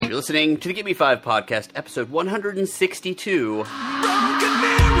You're listening to the Give Me 5 podcast, episode 162.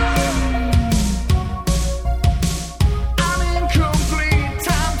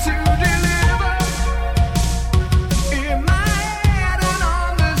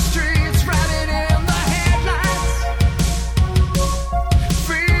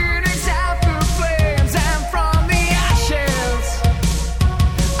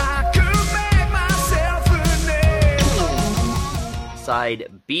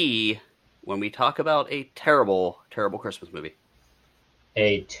 Side B, when we talk about a terrible, terrible Christmas movie.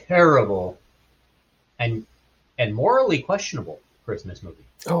 A terrible and morally questionable Christmas movie.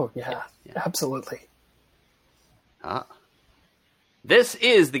 Oh, yeah. Absolutely. This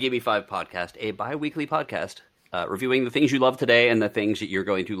is the Give Me 5 podcast, a bi-weekly podcast reviewing the things you love today and the things that you're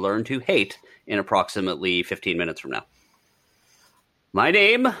going to learn to hate in approximately 15 minutes from now. My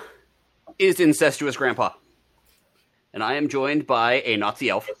name is Incestuous Grandpa. And I am joined by a Nazi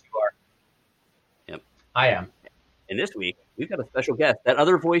elf. Yes, you are. Yep. I am. And this week, we've got a special guest. That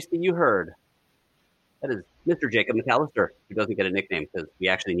other voice that you heard, that is Mr. Jacob McAlister, who doesn't get a nickname because we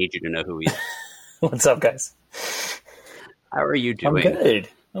actually need you to know who he is. What's up, guys? How are you doing?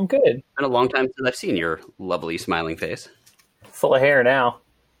 I'm good. It's been a long time since I've seen your lovely smiling face. Full of hair now.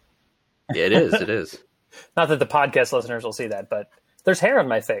 Yeah, it is. It is. Not that the podcast listeners will see that, but there's hair on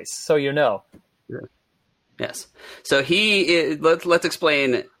my face, so you know. Yeah. Yes. So let's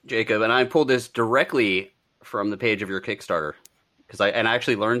explain, Jacob, and I pulled this directly from the page of your Kickstarter because I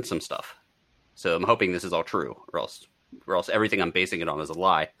actually learned some stuff. So I'm hoping this is all true, or else everything I'm basing it on is a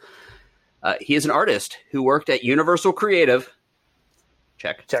lie. He is an artist who worked at Universal Creative.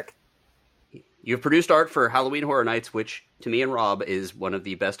 Check. You've produced art for Halloween Horror Nights, which to me and Rob is one of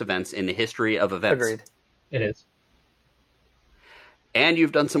the best events in the history of events. Agreed. It is. And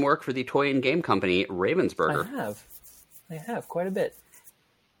you've done some work for the toy and game company Ravensburger. I have quite a bit.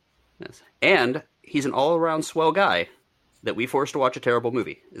 Yes. And he's an all-around swell guy that we forced to watch a terrible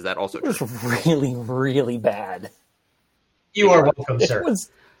movie. Is that also true? It was really, really bad. You are welcome, sir. It was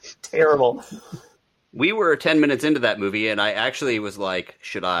terrible. We were 10 minutes into that movie, and I actually was like,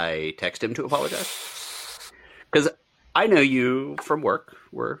 should I text him to apologize? Because I know you from work.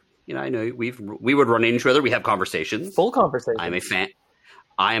 I know we would run into each other. We have conversations. Full conversation.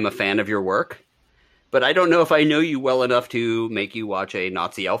 I am a fan of your work, but I don't know if I know you well enough to make you watch a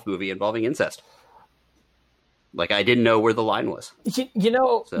Nazi elf movie involving incest. Like, I didn't know where the line was. You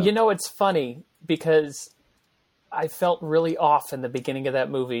know, it's funny because I felt really off in the beginning of that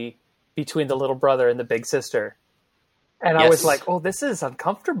movie between the little brother and the big sister. And yes. I was like, oh, this is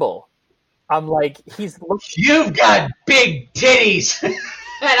uncomfortable. I'm like, you've got big titties.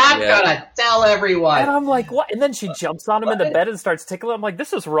 And I'm gonna tell everyone. And I'm like, what? And then she jumps on him in the bed and starts tickling. I'm like,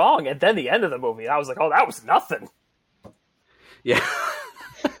 this is wrong. And then the end of the movie, I was like, oh, that was nothing. Yeah.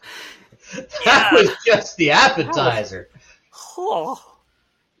 That was just the appetizer.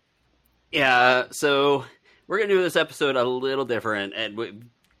 Yeah, so we're going to do this episode a little different. And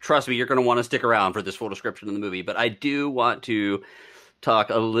trust me, you're going to want to stick around for this full description of the movie. But I do want to talk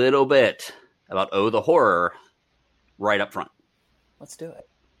a little bit about the horror right up front. Let's do it.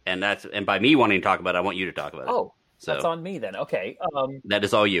 And by me wanting to talk about it, I want you to talk about it. Oh, so that's on me then. Okay. That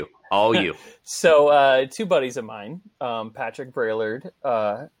is all you. All you. So two buddies of mine, Patrick Braillard,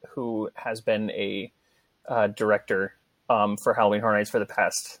 who has been a director for Halloween Horror Nights for the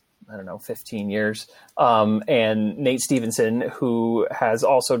past, 15 years, and Nate Stevenson, who has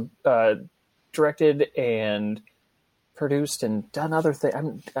also directed and produced and done other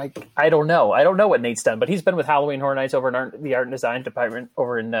things. I don't know. I don't know what Nate's done, but he's been with Halloween Horror Nights over in the art and design department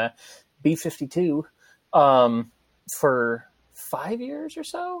over in B52 for 5 years or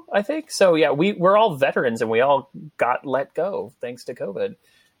so, I think. So yeah, we're all veterans and we all got let go thanks to COVID.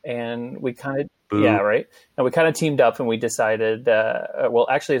 And we kind of, And we kind of teamed up and we decided,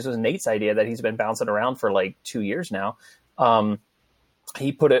 actually this was Nate's idea that he's been bouncing around for like 2 years now.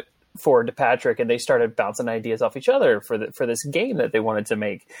 He put it forward to Patrick and they started bouncing ideas off each other for this game that they wanted to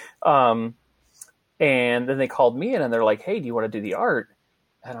make. And then they called me in and they're like, hey, do you want to do the art?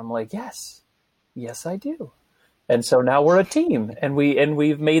 And I'm like, yes, I do. And so now we're a team and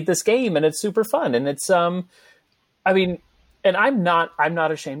we've made this game and it's super fun. And it's, and I'm not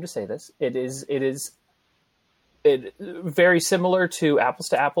ashamed to say this. It is very similar to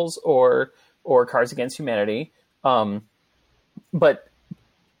Apples or Cards Against Humanity. But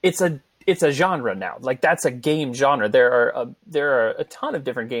it's a genre now. Like that's a game genre. There are a ton of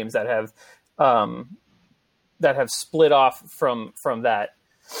different games that have split off from that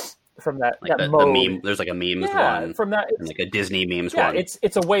like that the meme. There's like a memes one from that, and like a Disney memes one.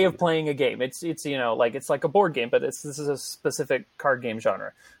 It's a way of playing a game. It's like a board game, but this is a specific card game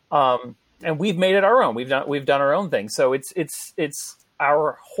genre. And we've made it our own. We've done our own thing. So it's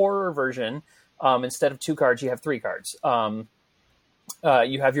our horror version. Instead of 2 cards, you have 3 cards.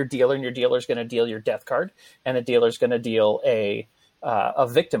 You have your dealer, and your dealer's going to deal your death card, and the dealer's going to deal a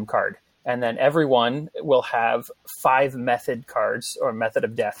victim card. And then everyone will have 5 method cards or method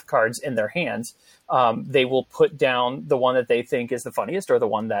of death cards in their hands. They will put down the one that they think is the funniest, or the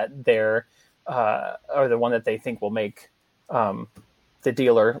one that they think will make the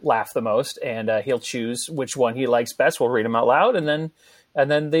dealer laugh the most, and he'll choose which one he likes best. We'll read them out loud, and then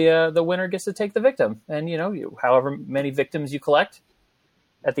the winner gets to take the victim. And however many victims you collect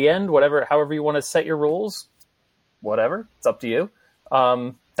at the end, however you want to set your rules, whatever, it's up to you.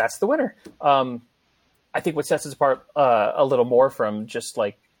 That's the winner. I think what sets us apart a little more from just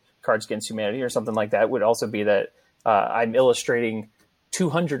like Cards Against Humanity or something like that would also be that I'm illustrating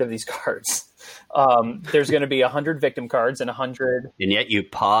 200 of these cards. There's going to be 100 victim cards and 100. And yet you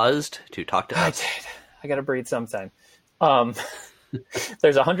paused to talk to us. I did. I got to breathe sometime.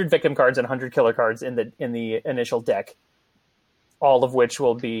 There's 100 victim cards and 100 killer cards in the initial deck, all of which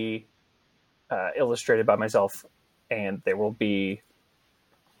will be illustrated by myself, and there will be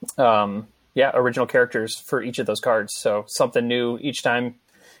original characters for each of those cards. So something new each time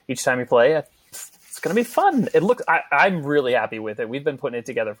you play. It's going to be fun. I'm really happy with it. We've been putting it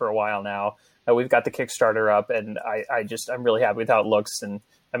together for a while now. We've got the Kickstarter up, and I'm really happy with how it looks. And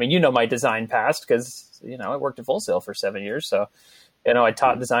I mean, my design past, because I worked at Full Sail for 7 years, so I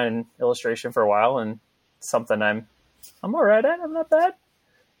taught design and illustration for a while, and something I'm all right at. I'm not bad.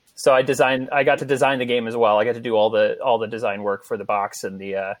 So I got to design the game as well. I got to do all the design work for the box and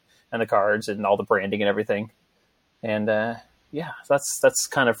the cards and all the branding and everything. And that's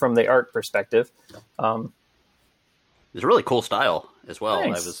kind of from the art perspective. It's a really cool style as well.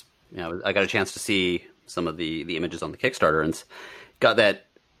 Thanks. I got a chance to see some of the images on the Kickstarter, and it's got that.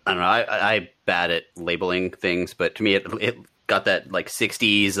 I don't know. I bad at labeling things, but to me, it got that like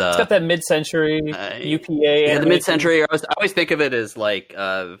 60s. It's got that mid-century UPA. Yeah, the mid-century. I always think of it as like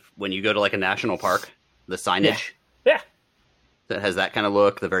when you go to like a national park, the signage. Yeah. That has that kind of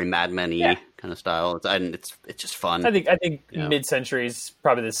look, the very Mad Men-y kind of style. It's just fun. I think mid-century is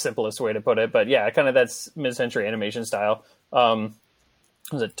probably the simplest way to put it, but yeah, kind of that's mid-century animation style.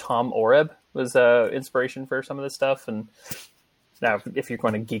 Was it Tom Oreb was inspiration for some of this stuff? And now, if you're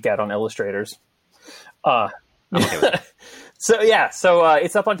going to geek out on illustrators, so it's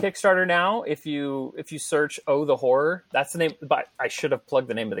up on Kickstarter now. If you search "Oh the Horror," that's the name. But I should have plugged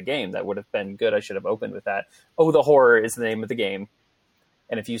the name of the game. That would have been good. I should have opened with that. "Oh the Horror" is the name of the game,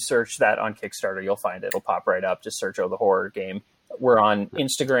 and if you search that on Kickstarter, you'll find it. It'll pop right up. Just search "Oh the Horror" game. We're on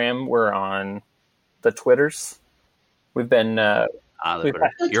Instagram. We're on the Twitters. We've been.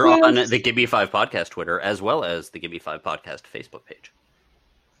 You're on the Gibby 5 Podcast Twitter, as well as the Gibby 5 Podcast Facebook page.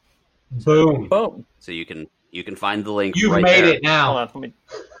 Boom. So you can find the link. You've right made there. it now. Hold on, let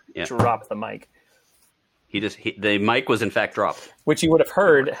me drop the mic. The mic was in fact dropped, which you would have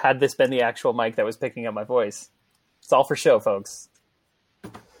heard had this been the actual mic that was picking up my voice. It's all for show, folks.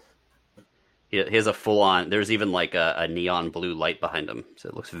 He has a full-on. There's even like a neon blue light behind him, so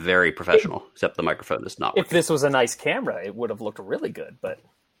it looks very professional. Except the microphone is not working. If this was a nice camera, it would have looked really good. But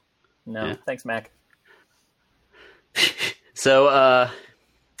no, Thanks, Mac. So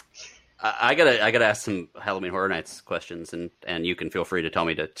I gotta ask some Halloween Horror Nights questions, and you can feel free to tell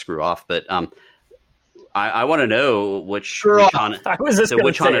me to screw off. But I want to know which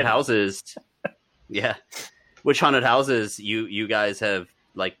haunted houses. Yeah, which haunted houses you guys have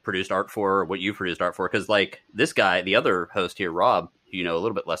like produced art for, or what you've produced art for, because like this guy, the other host here, Rob, a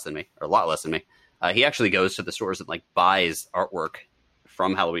little bit less than me, or a lot less than me, he actually goes to the stores and like buys artwork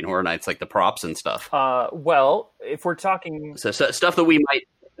from Halloween Horror Nights, like the props and stuff. Well, if we're talking so stuff that we might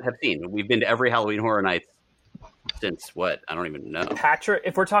have seen, we've been to every Halloween Horror Nights since what? I don't even know. Patrick,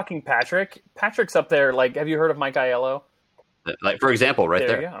 if we're talking Patrick's up there. Like, have you heard of Mike Aiello? Like, for example, right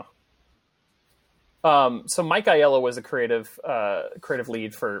there. You go. So Mike Aiello was a creative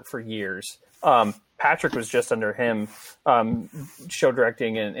lead for years. Patrick was just under him, show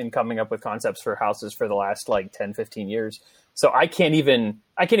directing and coming up with concepts for houses for the last like 10, 15 years. So I can't even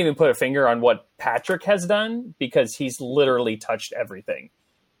put a finger on what Patrick has done, because he's literally touched everything.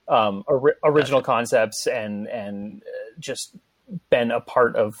 Original concepts and just been a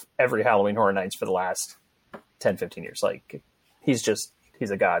part of every Halloween Horror Nights for the last 10, 15 years. Like, he's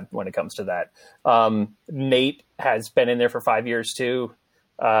a god when it comes to that. Nate has been in there for 5 years too.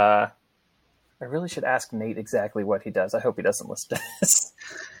 I really should ask Nate exactly what he does. I hope he doesn't listen to this.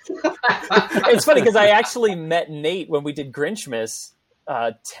 It's funny because I actually met Nate when we did Grinchmas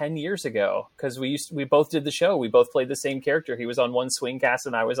 10 years ago, because we both did the show. We both played the same character. He was on one swing cast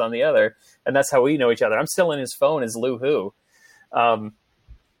and I was on the other, and that's how we know each other. I'm still in his phone as Lou Who.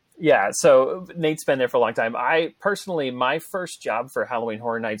 Yeah, so Nate's been there for a long time. I personally, my first job for Halloween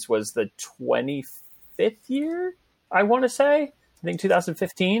Horror Nights was the 25th year, I want to say. I think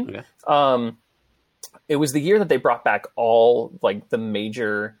 2015. Okay. It was the year that they brought back all like the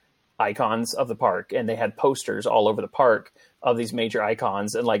major icons of the park, and they had posters all over the park of these major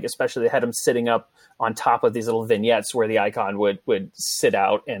icons, and like especially they had them sitting up on top of these little vignettes where the icon would sit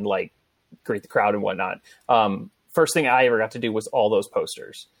out and like greet the crowd and whatnot. First thing I ever got to do was all those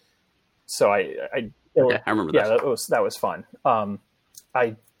posters. So I remember that. Yeah, that was fun.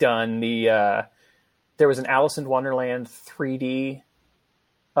 I done there was an Alice in Wonderland 3D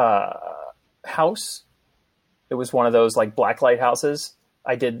house. It was one of those like blacklight houses.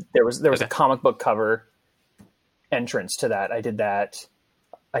 There was a comic book cover entrance to that. I did that.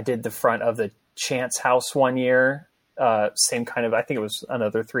 I did the front of the Chance house one year. Same kind of, I think it was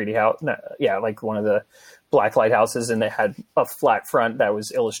another 3D house. No, yeah, like one of the blacklight houses, and they had a flat front that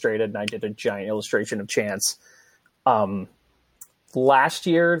was illustrated, and I did a giant illustration of Chance. Last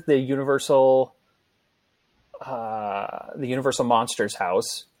year, the Universal Monsters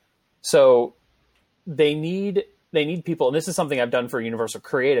house. So they need people, and this is something I've done for Universal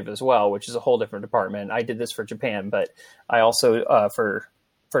Creative as well, which is a whole different department. I did this for Japan, but I also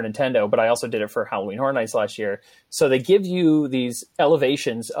for Nintendo, but I also did it for Halloween Horror Nights last year. So they give you these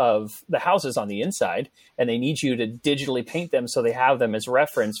elevations of the houses on the inside, and they need you to digitally paint them so they have them as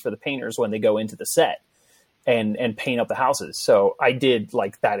reference for the painters when they go into the set and paint up the houses. So I did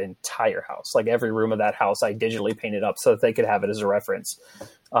like that entire house, like every room of that house, I digitally painted up so that they could have it as a reference.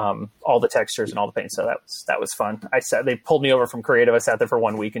 All the textures and all the paint. So that was fun. They pulled me over from creative. I sat there for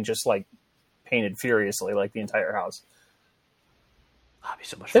 1 week and just like painted furiously, like the entire house. That'd be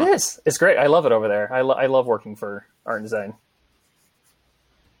so much fun. It is. It's great. I love it over there. I love working for art and design.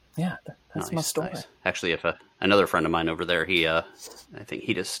 Yeah, that's nice, my story. Nice. Actually, if another friend of mine over there, I think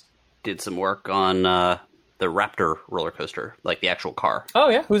he just did some work on the Raptor roller coaster, like the actual car. Oh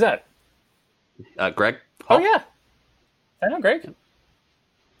yeah, who's that? Greg. Hall? Oh yeah, I know Greg.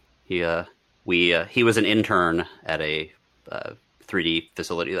 He was an intern at a 3D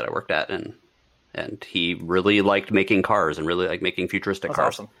facility that I worked at, and he really liked making cars and really liked making futuristic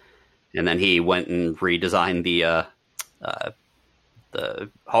cars. Awesome. And then he went and redesigned the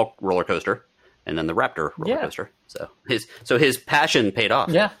Hulk roller coaster and then the Raptor roller coaster. So his passion paid off.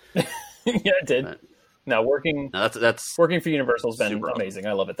 Yeah, yeah, it did. That's working for Universal's been amazing.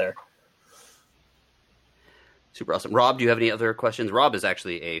 Awesome. I love it there. Super awesome. Rob, do you have any other questions? Rob is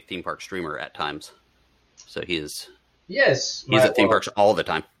actually a theme park streamer at times, so he's at theme parks all the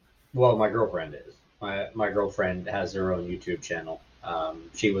time. Well, my girlfriend is. My girlfriend has her own YouTube channel.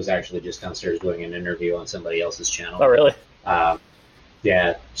 She was actually just downstairs doing an interview on somebody else's channel. Oh, really?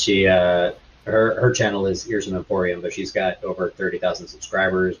 Yeah. She her channel is Ears and Emporium, but she's got over 30,000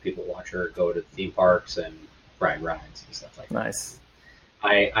 subscribers. People watch her go to theme parks and ride rides and stuff like that. Nice.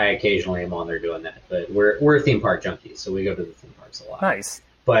 I occasionally am on there doing that, but we're theme park junkies, so we go to the theme parks a lot. Nice.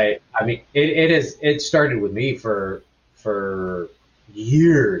 But I mean, it started with me for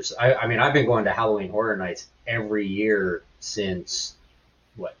years. I mean, I've been going to Halloween Horror Nights every year since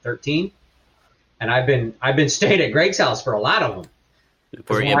 13, and I've been staying at Greg's house for a lot of them.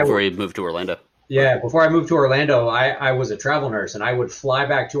 Before you moved to Orlando. Yeah, before I moved to Orlando, I was a travel nurse, and I would fly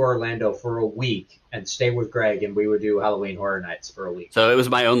back to Orlando for a week and stay with Greg, and we would do Halloween Horror Nights for a week. So it was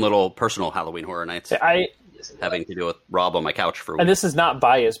my own little personal Halloween Horror Nights. Having to deal with Rob on my couch for a week. And this is not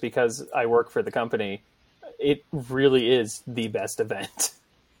biased because I work for the company. It really is the best event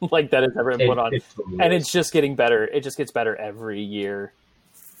like that has ever been put on. And it's just getting better. It just gets better every year.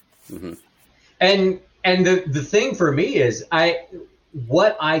 Mm-hmm. And the thing for me is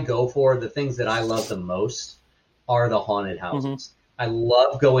what I go for, the things that I love the most are the haunted houses. Mm-hmm. I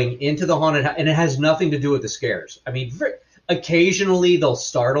love going into the haunted house, and it has nothing to do with the scares. I mean, occasionally they'll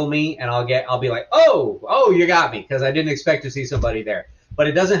startle me, and I'll be like, oh, you got me, because I didn't expect to see somebody there. But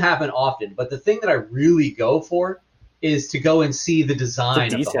it doesn't happen often. But the thing that I really go for is to go and see the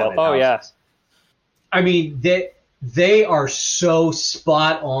design of the haunted houses. Oh, yeah. I mean, they are so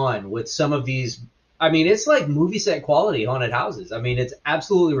spot on with some of these. I mean, it's like movie set quality haunted houses. I mean, it's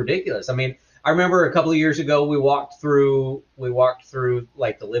absolutely ridiculous. I mean, I remember a couple of years ago we walked through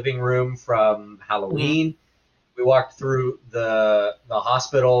like the living room from Halloween. Mm-hmm. We walked through the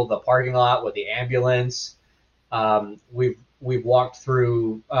hospital, the parking lot with the ambulance. We've walked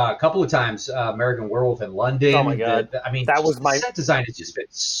through a couple of times American Werewolf in London. Oh my god! I mean, that was my set design has just been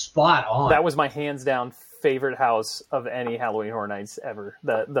spot on. That was my hands down favorite house of any Halloween Horror Nights ever.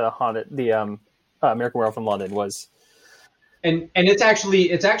 The haunted, American Werewolf in London was. And it's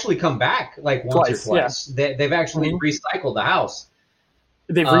actually come back like once or twice. Yeah. They've actually recycled the house.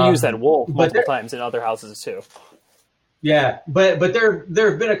 They've reused that wolf multiple times in other houses too. Yeah, but there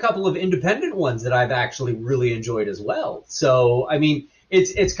have been a couple of independent ones that I've actually really enjoyed as well. So I mean,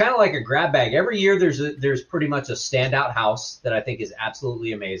 it's kind of like a grab bag. Every year there's pretty much a standout house that I think is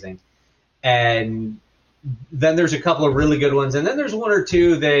absolutely amazing, and then there's a couple of really good ones, and then there's one or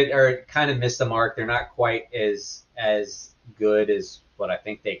two that are kind of missed the mark. They're not quite as good as what I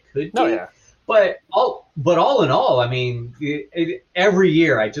think they could be. Oh, yeah. But all in all, I mean, every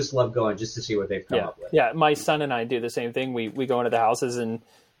year I just love going just to see what they've come up with. Yeah, my son and I do the same thing. We go into the houses and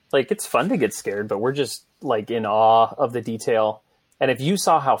like it's fun to get scared, but we're just like in awe of the detail. And if you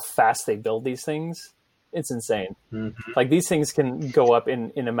saw how fast they build these things, it's insane. Mm-hmm. Like these things can go up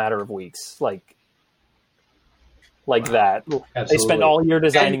in a matter of weeks, like that. Absolutely. They spend all year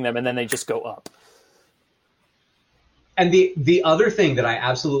designing them and then they just go up. And the other thing that I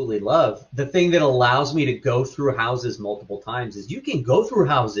absolutely love, the thing that allows me to go through houses multiple times, is you can go through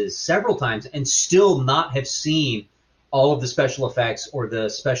houses several times and still not have seen all of the special effects or the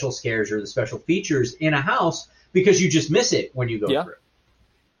special scares or the special features in a house because you just miss it when you go through.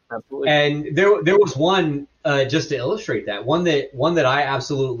 Absolutely. And there was one, just to illustrate that, one that I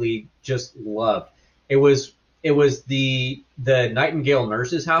absolutely just loved. It was the Nightingale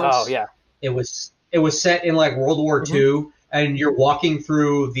nurse's house. Oh yeah. It was set in like World War II, and you're walking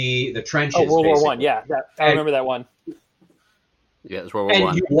through the trenches. Oh, World War I, yeah. I remember that one. Yeah, it's World War I.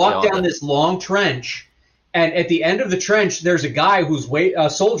 And you walk down this long trench, and at the end of the trench, there's a guy a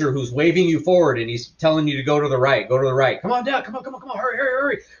soldier who's waving you forward, and he's telling you to go to the right, go to the right. Come on down, come on,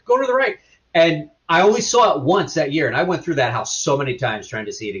 hurry, go to the right. And I only saw it once that year, and I went through that house so many times trying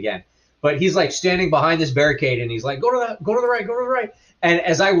to see it again. But he's like standing behind this barricade, and he's like, go to the right. And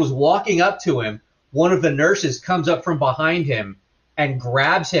as I was walking up to him, one of the nurses comes up from behind him and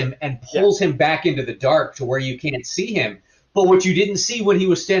grabs him and pulls him back into the dark to where you can't see him. But what you didn't see when he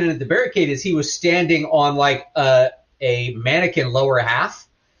was standing at the barricade is he was standing on like a mannequin lower half.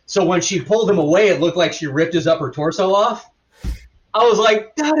 So when she pulled him away, it looked like she ripped his upper torso off. I was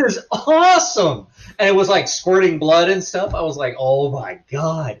like, that is awesome. And it was like squirting blood and stuff. I was like, oh my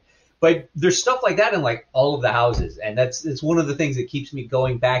God. But there's stuff like that in like all of the houses, and it's one of the things that keeps me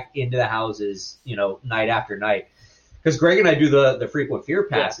going back into the houses, night after night. Because Greg and I do the frequent fear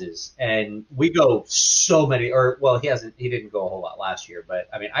passes, and we go so many. He didn't go a whole lot last year, but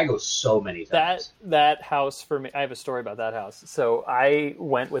I mean, I go so many times. That house for me, I have a story about that house. So I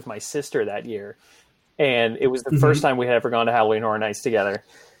went with my sister that year, and it was the first time we had ever gone to Halloween Horror Nights together.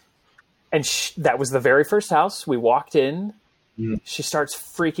 And that was the very first house. We walked in. She starts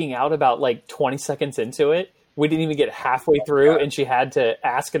freaking out about like 20 seconds into it. We didn't even get halfway through, and she had to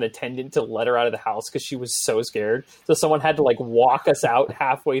ask an attendant to let her out of the house because she was so scared. So someone had to like walk us out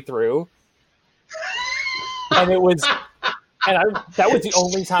halfway through. And that was the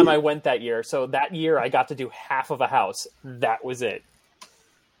only time I went that year. So that year I got to do half of a house. That was it.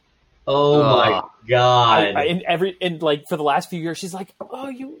 Oh my God! And like for the last few years, she's like,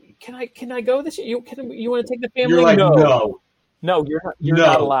 "Oh, can I go this year? You want to take the family?" You're like, no. No, you're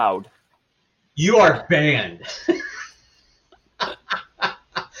not allowed. You are banned.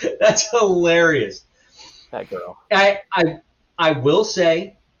 That's hilarious. That girl. I will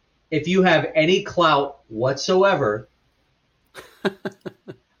say, if you have any clout whatsoever,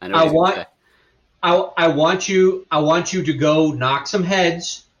 I want you to go knock some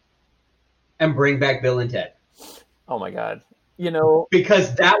heads and bring back Bill and Ted. Oh my God.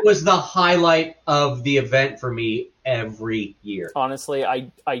 Because that was the highlight of the event for me every year. Honestly,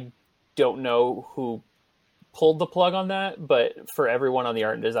 I don't know who pulled the plug on that, but for everyone on the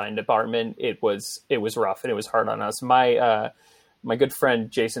art and design department, it was rough and it was hard on us. My good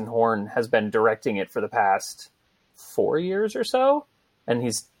friend Jason Horn has been directing it for the past 4 years or so, and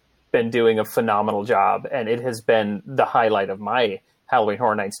he's been doing a phenomenal job, and it has been the highlight of my Halloween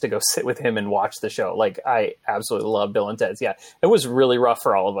Horror Nights to go sit with him and watch the show. Like, I absolutely love Bill and Ted's. Yeah, it was really rough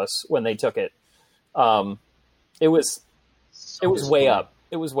for all of us when they took it. It was way up.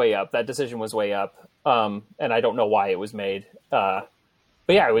 It was way up. That decision was way up. And I don't know why it was made. But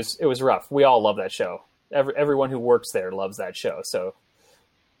yeah, it was rough. We all love that show. Everyone who works there loves that show. So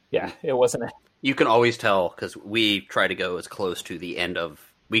yeah, it wasn't. You can always tell because we try to go as close to the end of.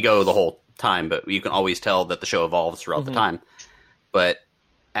 We go the whole time, but you can always tell that the show evolves throughout the time. But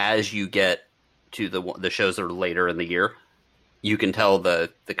as you get to the shows that are later in the year, you can tell the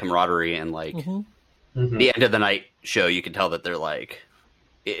camaraderie and like the end of the night show. You can tell that they're like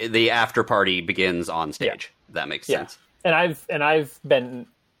the after party begins on stage. If that makes sense. And I've been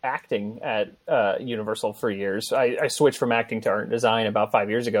acting at Universal for years. I switched from acting to art and design about 5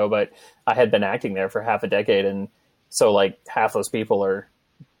 years ago, but I had been acting there for half a decade, and so like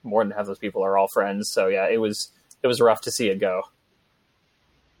more than half those people are all friends. So yeah, it was rough to see it go.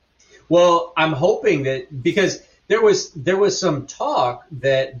 Well, I'm hoping that, because there was some talk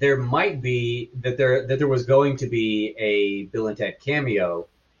that there might be that there was going to be a Bill and Ted cameo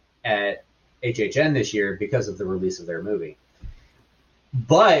at HHN this year because of the release of their movie.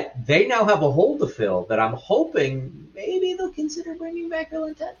 But they now have a hole to fill that I'm hoping maybe they'll consider bringing back Bill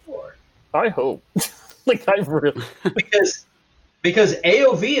and Ted for. I hope. Like, I really... because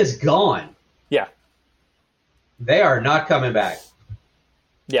AOV is gone. Yeah. They are not coming back.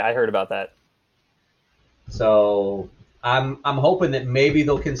 Yeah, I heard about that. So I'm hoping that maybe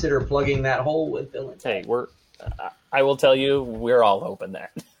they'll consider plugging that hole with Bill and Ted. Hey, I will tell you, we're all hoping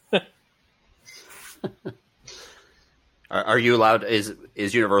that. Are you allowed? Is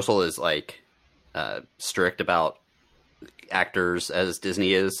Universal like strict about actors as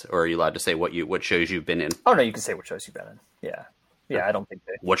Disney is, or are you allowed to say what shows you've been in? Oh no, you can say what shows you've been in. Yeah. I don't think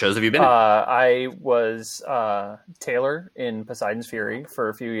they. What shows have you been in? I was Taylor in Poseidon's Fury for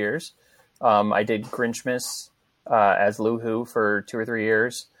a few years. I did Grinchmas as Lou Who for 2 or 3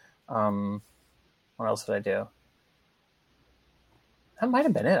 years. What else did I do? That might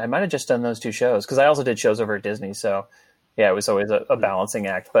have been it. I might have just done those 2 shows, because I also did shows over at Disney. So yeah, it was always a balancing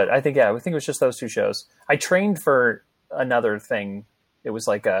act. But I think it was just those 2 shows. I trained for another thing. It was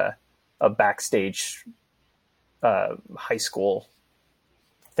like a backstage high school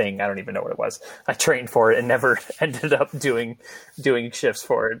thing. I don't even know what it was. I trained for it and never ended up doing shifts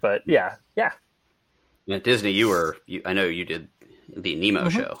for it. But yeah. At Disney, I know you did the Nemo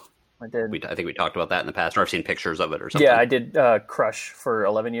show. I did. I think we talked about that in the past, or I've seen pictures of it or something. Yeah, I did Crush for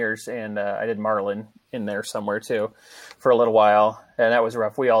 11 years, and I did Marlin in there somewhere too for a little while, and that was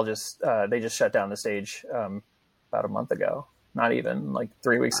rough. We all they just shut down the stage about a month ago, not even, like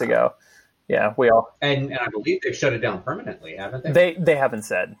 3 weeks ago. Yeah, we all. And I believe they've shut it down permanently, haven't they? They haven't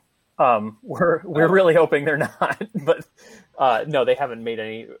said. We're really hoping they're not, but no, they haven't made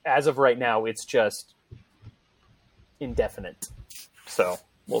any. As of right now, it's just indefinite. So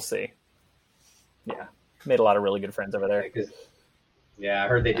we'll see. Yeah, made a lot of really good friends over there. Yeah, I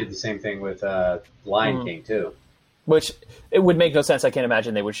heard they did the same thing with Lion King too. Which, it would make no sense. I can't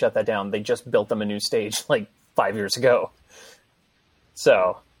imagine they would shut that down. They just built them a new stage like 5 years ago.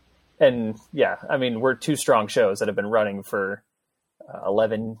 So, and yeah, I mean, we're 2 strong shows that have been running for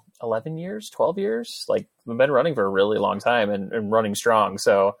 11 years, 12 years. Like, we've been running for a really long time and running strong.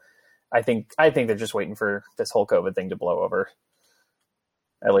 So I think they're just waiting for this whole COVID thing to blow over.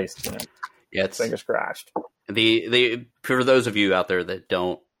 At least, yeah, fingers crossed. For those of you out there that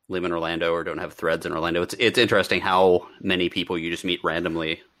don't live in Orlando or don't have threads in Orlando, it's interesting how many people you just meet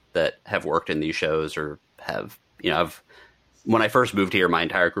randomly that have worked in these shows or have, when I first moved here, my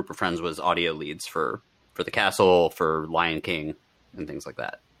entire group of friends was audio leads for the castle, for Lion King, and things like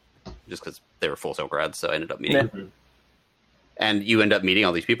that. Just because they were Full Sail grads, so I ended up meeting them. And you end up meeting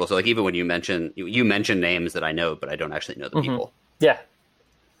all these people. So like, even when you mention names that I know, but I don't actually know the people. Yeah.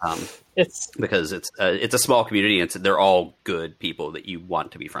 It's because it's a small community, and they're all good people that you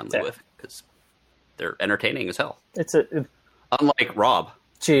want to be friendly with, because they're entertaining as hell. Unlike Rob.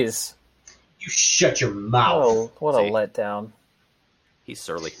 Jeez. You shut your mouth. Oh, what a letdown. He's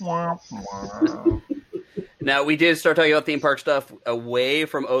surly. Now, we did start talking about theme park stuff away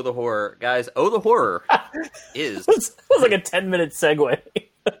from Oh the Horror. Guys, Oh the Horror is... It was like a 10-minute segue.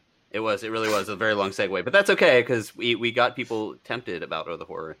 It really was a very long segue, but that's okay, because we got people tempted about Oh the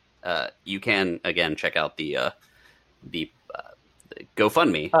Horror. You can, again, check out the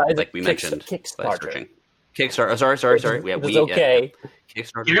GoFundMe, like we mentioned. Kickstarter. Kickstarter. Sorry. Yeah, it's okay.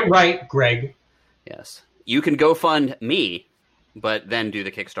 Kickstarter. Get it right, Greg. Yes. You can GoFund me, but then do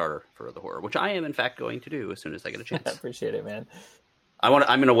the Kickstarter for The Horror, which I am, in fact, going to do as soon as I get a chance. I appreciate it, man. I'm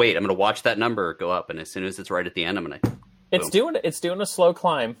going to wait. I'm going to watch that number go up, and as soon as it's right at the end, I'm going to... It's doing a slow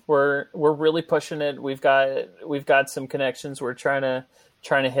climb. We're really pushing it. We've got some connections we're trying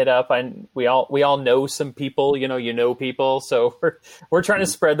to hit up. We all know some people, you know people, so we're trying to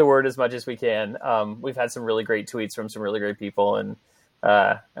spread the word as much as we can. We've had some really great tweets from some really great people, and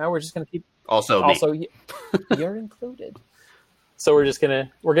we're just gonna keep also you're included. So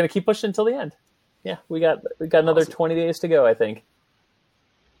we're gonna keep pushing until the end. Yeah, we got another 20 days to go, I think.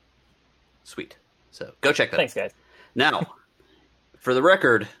 Sweet. So go check that. Thanks, guys. Now, for the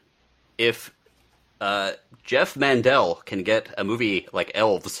record, if Jeff Mandel can get a movie like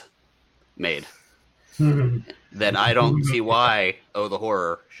Elves made, then I don't see why the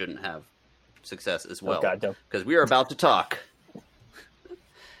Horror shouldn't have success as well. Oh, God, no. Because we are about to talk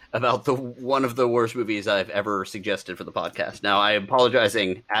about one of the worst movies I've ever suggested for the podcast. Now, I am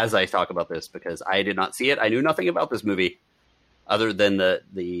apologizing as I talk about this because I did not see it. I knew nothing about this movie other than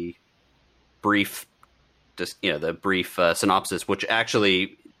the brief, synopsis, which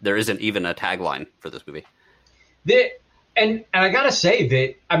actually there isn't even a tagline for this movie. And I gotta say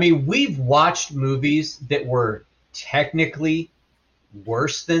that, I mean, we've watched movies that were technically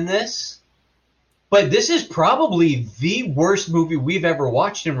worse than this, but this is probably the worst movie we've ever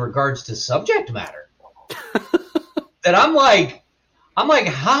watched in regards to subject matter. That I'm like,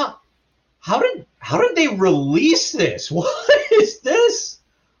 how did they release this? What is this?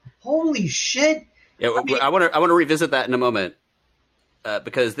 Holy shit! Yeah, I want to revisit that in a moment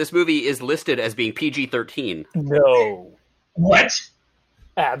because this movie is listed as being PG-13. No. What?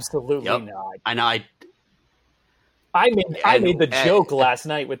 Absolutely Yep. not. I know. I made the joke last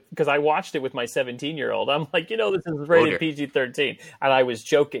night because I watched it with my 17-year-old. I'm like, this is rated PG-13, and I was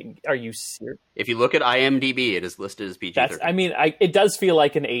joking. Are you serious? If you look at IMDb, it is listed as PG-13. It does feel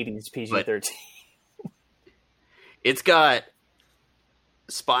like an 80s PG-13. But it's got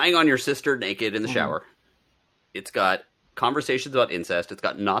spying on your sister naked in the shower. It's got conversations about incest. It's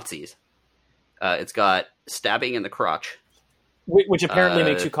got Nazis. It's got stabbing in the crotch. Which apparently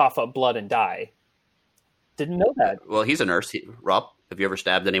makes you cough up blood and die. Didn't know that. Well, he's a nurse. Rob, have you ever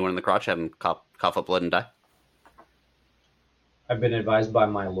stabbed anyone in the crotch, have them cough up blood and die? I've been advised by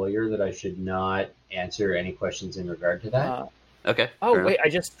my lawyer that I should not answer any questions in regard to that. Okay. Oh, wait, I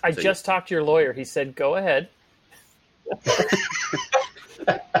just talked to your lawyer. He said, go ahead.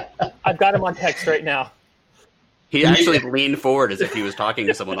 I've got him on text right now. He actually leaned forward as if he was talking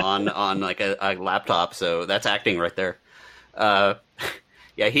to someone on like a laptop, so that's acting right there.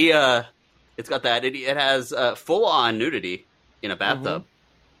 It's got that. It has full-on nudity in a bathtub.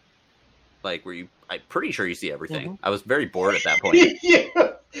 Like, I'm pretty sure you see everything. I was very bored at that point.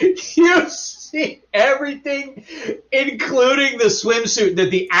 You see everything, including the swimsuit that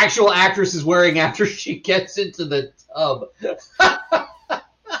the actual actress is wearing after she gets into the tub.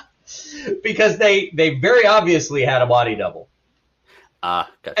 Because they very obviously had a body double.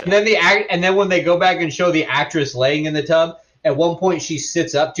 Gotcha. And then when they go back and show the actress laying in the tub, at one point she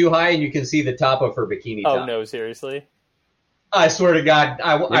sits up too high and you can see the top of her bikini top. Oh, no, seriously? I swear to God,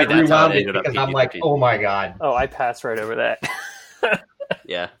 I rewound it because I'm like, oh my God. Oh, I passed right over that.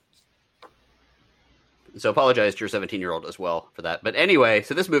 Yeah. So apologize to your 17-year-old as well for that. But anyway,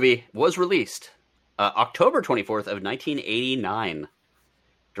 so this movie was released October 24th of 1989.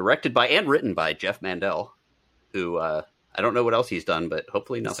 Directed by and written by Jeff Mandel, who I don't know what else he's done, but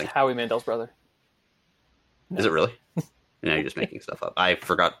hopefully nothing. It's Howie Mandel's brother. No. Is it really? No, you're just making stuff up. I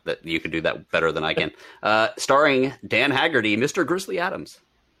forgot that you could do that better than I can. Starring Dan Haggerty, Mr. Grizzly Adams.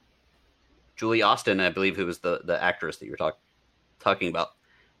 Julie Austin, I believe, who was the actress that you were talking about.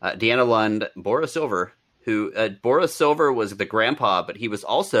 Deanna Lund, Boris Silver, who Boris Silver was the grandpa, but he was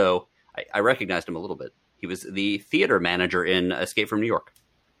also, I recognized him a little bit. He was the theater manager in Escape from New York.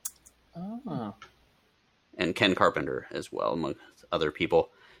 Oh. And Ken Carpenter as well, among other people.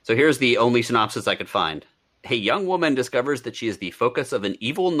 So here's the only synopsis I could find. A young woman discovers that she is the focus of an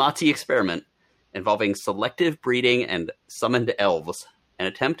evil Nazi experiment involving selective breeding and summoned elves, an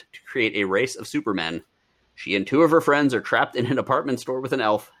attempt to create a race of supermen. She and two of her friends are trapped in an apartment store with an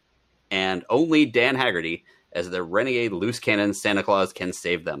elf, and only Dan Haggerty, as the renegade loose cannon Santa Claus, can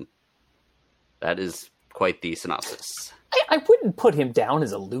save them. That is quite the synopsis. I wouldn't put him down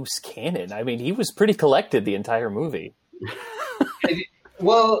as a loose cannon. I mean, he was pretty collected the entire movie.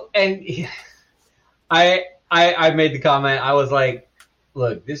 Well, and I made the comment. I was like,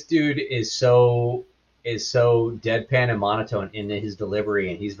 look, this dude is so deadpan and monotone in his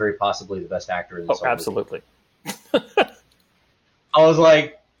delivery, and he's very possibly the best actor in this. Oh, absolutely. I was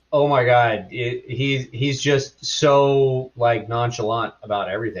like, oh my God, he's just so like nonchalant about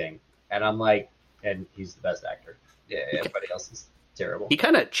everything, and I'm like, and he's the best actor. Yeah, everybody else is terrible. He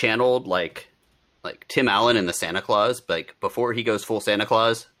kind of channeled like Tim Allen in the Santa Claus, like before he goes full Santa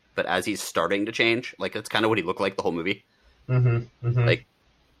Claus, but as he's starting to change, like that's kind of what he looked like the whole movie. Like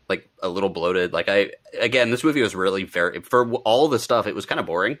a little bloated. Like this movie was really for all the stuff, it was kind of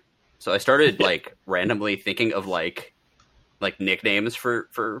boring. So I started like randomly thinking of like nicknames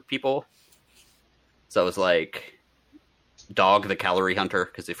for people. So I was like Dog the Calorie Hunter,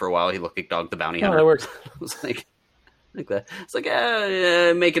 because for a while he looked like Dog the Bounty Hunter. That works. I was like that. It's like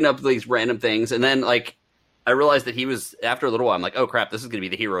making up these random things, and then like I realized that he was, after a little while, I'm like, oh crap, this is going to be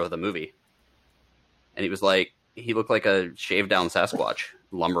the hero of the movie. And he looked like a shaved down Sasquatch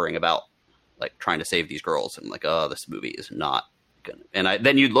lumbering about. like trying to save these girls. And I'm like, oh, this movie is not gonna. And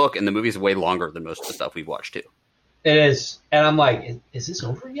then you look, and the movie's way longer than most of the stuff we've watched too. It is, and I'm like, is this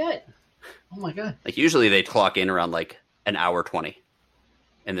over yet? Oh my god! Like usually they clock in around like an hour 20,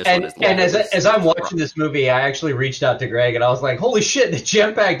 and this and, one is. And as I'm watching this movie, I actually reached out to Greg, and I was like, holy shit! They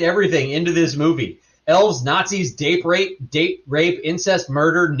jam-packed everything into this movie. Elves, Nazis, date rape, incest,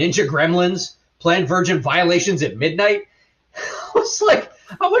 murder, ninja gremlins, planned virgin violations at midnight. I was like,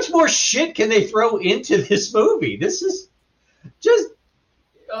 how much more shit can they throw into this movie? This is just,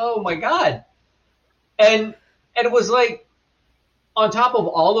 oh my god. And it was like, on top of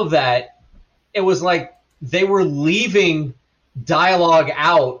all of that, it was like they were leaving dialogue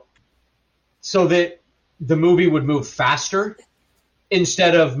out so that the movie would move faster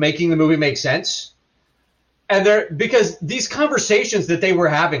instead of making the movie make sense. And because these conversations that they were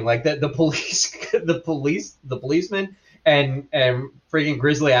having, like the policeman and freaking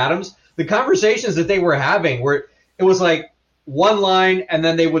Grizzly Adams, the conversations that they were having were, it was like one line, and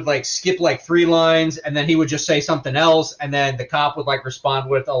then they would like skip like 3 lines, and then he would just say something else, and then the cop would like respond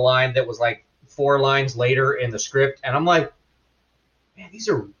with a line that was like 4 lines later in the script. And I'm like, man, these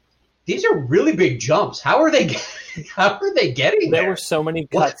are really big jumps. How are they getting there? There were so many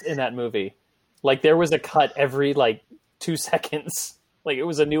cuts in that movie. Like there was a cut every like 2 seconds. Like it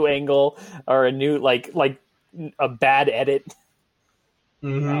was a new angle or a new like a bad edit.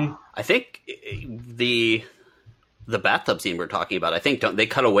 Mm-hmm. I think the bathtub scene we're talking about, I think they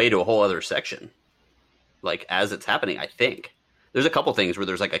cut away to a whole other section. Like as it's happening, I think there's a couple things where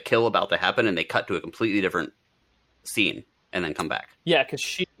there's like a kill about to happen, and they cut to a completely different scene and then come back. Yeah,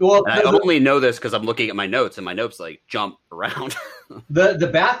 because I only know this because I'm looking at my notes, and my notes like jump around. the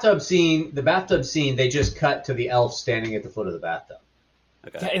bathtub scene, they just cut to the elf standing at the foot of the bathtub.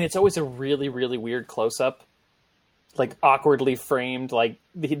 Okay. Yeah, and it's always a really, really weird close-up, like awkwardly framed. Like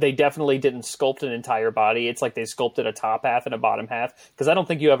they definitely didn't sculpt an entire body. It's like they sculpted a top half and a bottom half, because I don't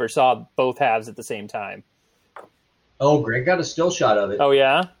think you ever saw both halves at the same time. Oh, Greg got a still shot of it. Oh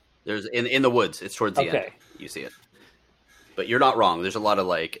yeah, There's in the woods. It's towards the end. You see it, but you're not wrong. There's a lot of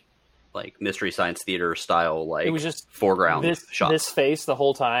like Mystery Science Theater style, like it was just foreground shots. This face the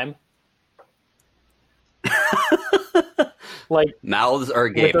whole time. Like mouths are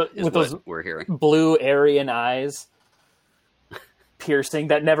agape is with what those we're hearing. Blue Aryan eyes, piercing,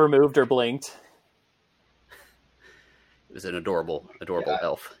 that never moved or blinked. It was an adorable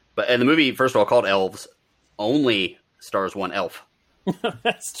elf. And the movie, first of all, called Elves, only stars one elf.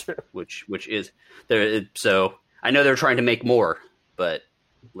 That's true. Which is there. So I know they're trying to make more, but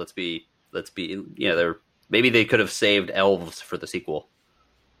let's be. Maybe they could have saved Elves for the sequel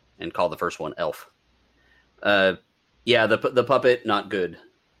and called the first one Elf. Yeah, the puppet, not good.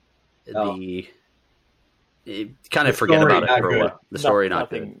 Oh. Kind of forget about it for a while. The story, not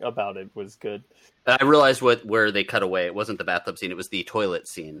good. Nothing about it was good. I realized where they cut away. It wasn't the bathtub scene. It was the toilet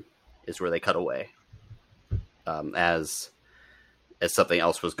scene is where they cut away. As something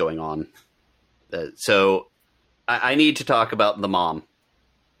else was going on. So I need to talk about the mom.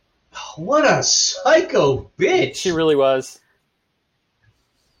 What a psycho bitch. She really was.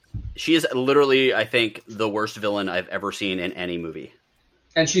 She is literally, I think, the worst villain I've ever seen in any movie.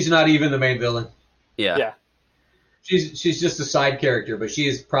 And she's not even the main villain. Yeah. She's just a side character, but she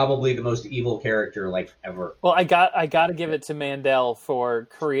is probably the most evil character like ever. Well, I got to give it to Mandel for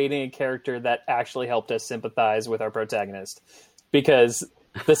creating a character that actually helped us sympathize with our protagonist. Because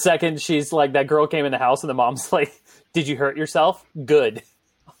the second she's like, that girl came in the house and the mom's like, "Did you hurt yourself? Good."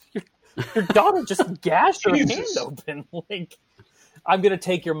 Your daughter just gashed her hand open. Like, I'm gonna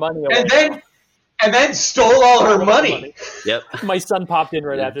take your money away. And then stole all her money. Yep. My son popped in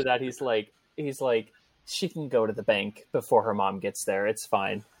right after that. He's like, she can go to the bank before her mom gets there. It's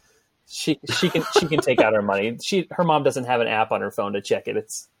fine. She can take out her money. Her mom doesn't have an app on her phone to check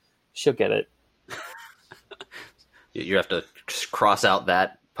it. She'll get it. You have to cross out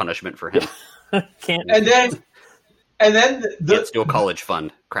that punishment for him. Can't. And then Can't steal college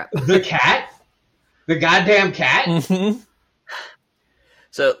fund. Crap. The cat, the goddamn cat. Mm-hmm.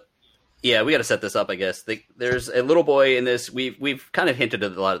 So, yeah, we got to set this up, I guess. There's a little boy in this. We've kind of hinted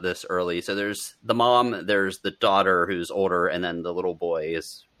at a lot of this early. So there's the mom, there's the daughter who's older, and then the little boy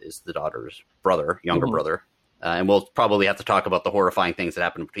is the daughter's brother, younger brother. And we'll probably have to talk about the horrifying things that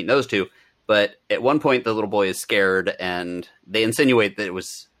happen between those two. But at one point, the little boy is scared, and they insinuate that it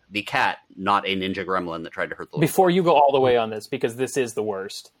was the cat, not a ninja gremlin, that tried to hurt the little Before boy. you go all the way on this, because this is the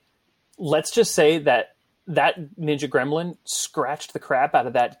worst, let's just say that ninja gremlin scratched the crap out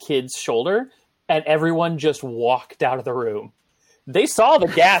of that kid's shoulder, and everyone just walked out of the room. They saw the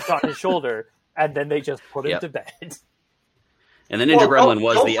gash on his shoulder, and then they just put him to bed. And the ninja gremlin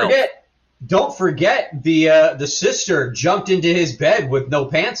was the elf. don't forget the sister jumped into his bed with no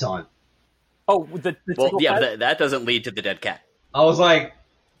pants on. Oh, but that doesn't lead to the dead cat. I was like,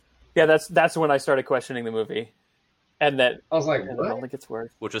 yeah, that's when I started questioning the movie, and that I was like, I what? don't think it's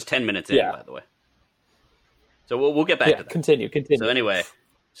worth. Which was 10 minutes in, by the way. So we'll get back to that. Continue. So anyway,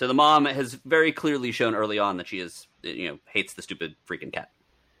 so the mom has very clearly shown early on that she is, hates the stupid freaking cat.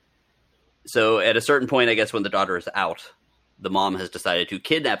 So at a certain point, I guess when the daughter is out, the mom has decided to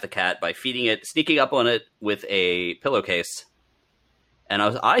kidnap the cat by feeding it, sneaking up on it with a pillowcase. And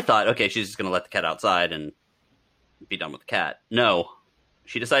I thought, okay, she's just going to let the cat outside and be done with the cat. No,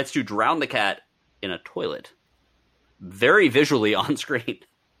 she decides to drown the cat in a toilet, very visually on screen.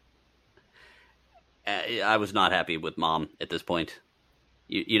 I was not happy with mom at this point.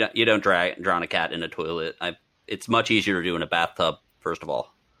 You don't drown a cat in a toilet. It's much easier to do in a bathtub, first of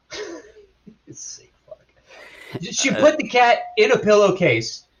all. Sick fuck. She put the cat in a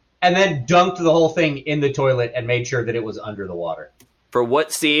pillowcase and then dunked the whole thing in the toilet and made sure that it was under the water. For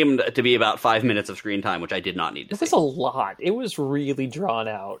what seemed to be about 5 minutes of screen time, which I did not need to see. This is a lot. It was really drawn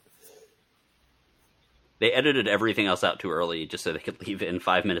out. They edited everything else out too early just so they could leave in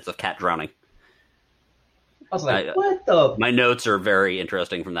 5 minutes of cat drowning. I was like, what the? My notes are very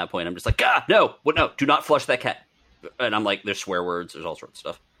interesting from that point. I'm just like, no, do not flush that cat. And I'm like, there's swear words, there's all sorts of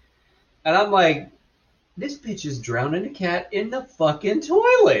stuff. And I'm like, this bitch is drowning a cat in the fucking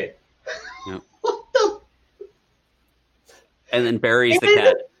toilet. Yep. What the? And then buries the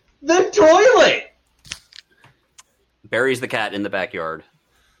cat. The toilet! Buries the cat in the backyard,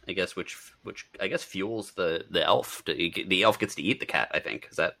 I guess, which I guess fuels the elf. The elf gets to eat the cat, I think.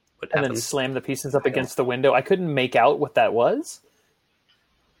 Is that what happens? And then slam the pieces up against the window. I couldn't make out what that was.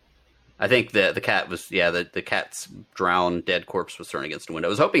 I think the cat was, the cat's drowned dead corpse was thrown against the window. I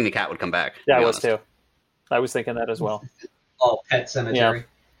was hoping the cat would come back. Yeah, I was too. I was thinking that as well. Oh, Pet Cemetery.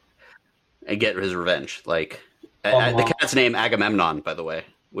 Yeah. And get his revenge. Like, the cat's name, Agamemnon, by the way,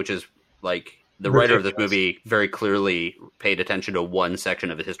 which is, like, the writer of this movie very clearly paid attention to one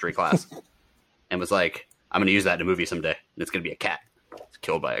section of his history class and was like, I'm going to use that in a movie someday. And it's going to be a cat. It's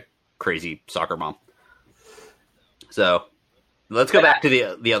killed by a crazy soccer mom. So let's go back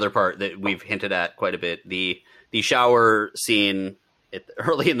to the other part that we've hinted at quite a bit. The shower scene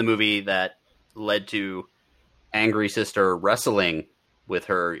early in the movie that led to angry sister wrestling with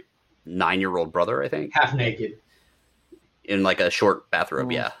her 9-year-old brother, I think. Half naked. In like a short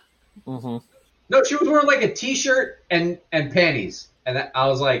bathrobe, yeah. Mm-hmm. No, she was wearing like a t-shirt and panties. And I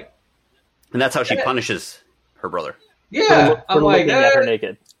was like... And that's how she punishes her brother. Yeah, I'm like, looking at her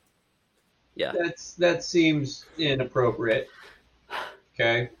naked. Yeah. That seems inappropriate.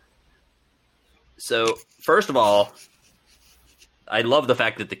 Okay. So, first of all, I love the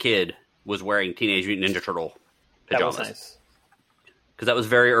fact that the kid was wearing Teenage Mutant Ninja Turtle pajamas. That was nice. Because that was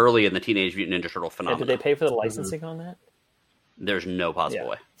very early in the Teenage Mutant Ninja Turtle phenomenon. Did they pay for the licensing on that? There's no possible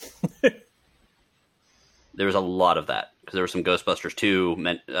way. There was a lot of that. Because there were some Ghostbusters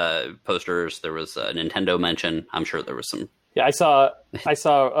 2 posters. There was a Nintendo mention. I'm sure there was some... Yeah, I saw.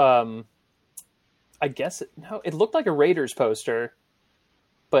 I guess it looked like a Raiders poster,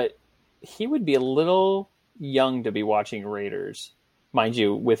 but he would be a little young to be watching Raiders, mind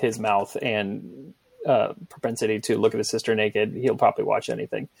you. With his mouth and propensity to look at his sister naked, he'll probably watch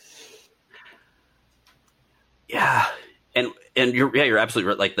anything. Yeah, and you're absolutely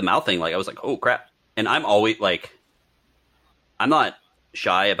right. Like the mouth thing, like I was like, oh crap. And I'm always like, I'm not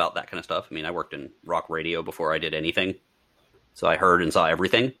shy about that kind of stuff. I mean, I worked in rock radio before I did anything. So I heard and saw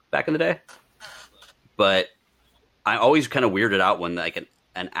everything back in the day. But I always kind of weirded out when like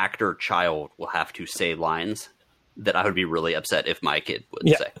an actor child will have to say lines that I would be really upset if my kid would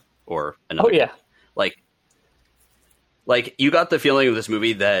say. Or another kid. Like you got the feeling of this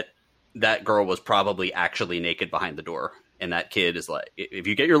movie that girl was probably actually naked behind the door. And that kid is like, if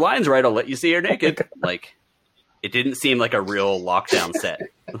you get your lines right, I'll let you see her naked. Like, it didn't seem like a real lockdown set.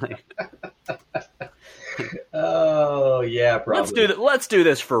 Oh yeah, probably. Let's do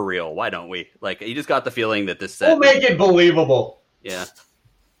this for real. Why don't we? Like, you just got the feeling that this set. We'll make it believable. Yeah.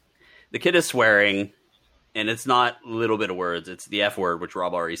 The kid is swearing, and it's not a little bit of words. It's the F word, which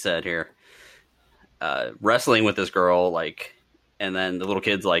Rob already said here. Wrestling with this girl, like, and then the little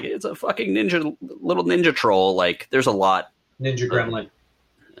kid's like, it's a fucking little ninja troll. Like, there's a lot. Ninja gremlin.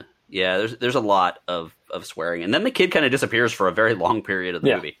 Yeah, there's a lot of swearing. And then the kid kind of disappears for a very long period of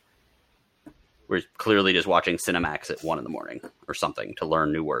the movie. We're clearly just watching Cinemax at 1 a.m. or something to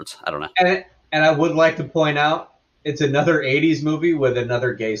learn new words. I don't know. And I would like to point out, it's another 80s movie with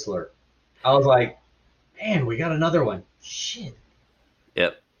another gay slur. I was like, man, we got another one. Shit.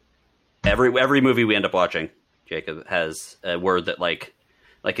 Yep. Every movie we end up watching, Jacob, has a word that, like,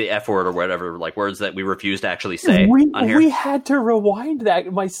 like the F word or whatever, like words that we refuse to actually say on here. We had to rewind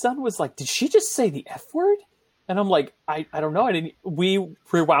that. My son was like, "Did she just say the F word?" And I'm like, I don't know. I didn't. We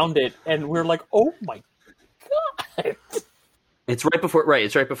rewound it, and we're like, "Oh my god!" It's right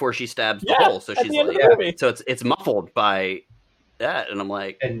before she stabs the hole. So she's like, so it's muffled by that, and I'm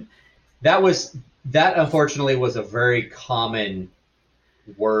like, and that unfortunately was a very common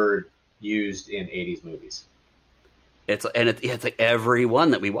word used in 80s movies. It's like every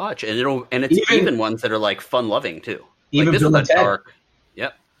one that we watch, and it's even ones that are like fun loving too. Even like, this one's dark.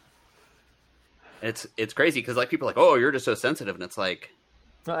 Yep. It's crazy because like people are like, oh, you're just so sensitive, and it's like,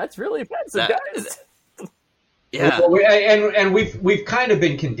 no, that's really offensive, guys. Yeah, and we've kind of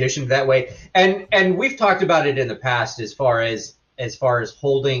been conditioned that way, and we've talked about it in the past as far as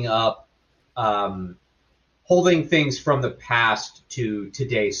holding up, holding things from the past to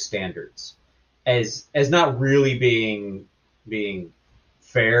today's standards, as not really being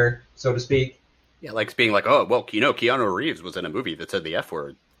fair, so to speak. Yeah, like being like, oh, well, Keanu Reeves was in a movie that said the F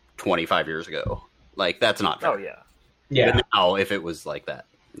word 25 years ago. Like, that's not fair. Oh, yeah. Yeah. But now, if it was like that,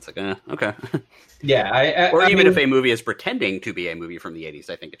 it's like, okay. Yeah. Or even if a movie is pretending to be a movie from the 80s,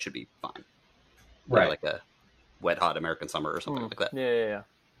 I think it should be fine. Right. Like a Wet Hot American Summer or something like that. Yeah.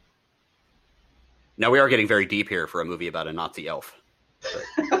 Now, we are getting very deep here for a movie about a Nazi elf.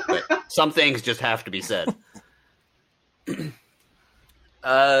 But some things just have to be said.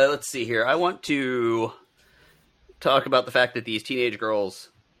 Let's see here. I want to talk about the fact that these teenage girls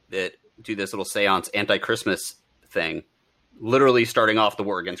that do this little seance anti-Christmas thing, literally starting off the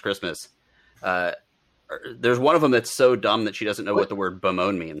war against Christmas. There's one of them that's so dumb that she doesn't know what the word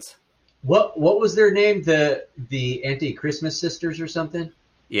bemoan means. What was their name? The anti-Christmas sisters or something?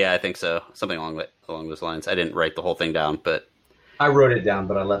 Yeah, I think so. Something along those lines. I didn't write the whole thing down, but I wrote it down,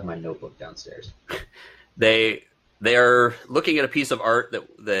 but I left my notebook downstairs. They are looking at a piece of art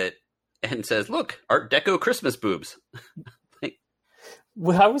that and says, "Look, Art Deco Christmas boobs."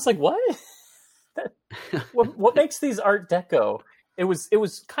 Well, I was like, "What? What makes these Art Deco?" It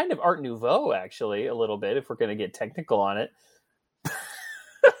was kind of Art Nouveau, actually, a little bit, if we're going to get technical on it.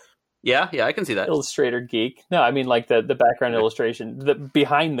 Yeah, I can see that. Illustrator geek. No, I mean, like the background illustration,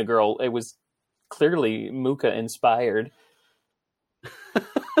 behind the girl, it was clearly Muka inspired.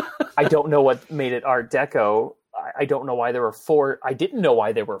 I don't know what made it Art Deco. I don't know why there were four. I didn't know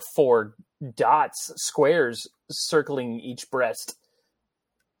why there were 4 dots, squares circling each breast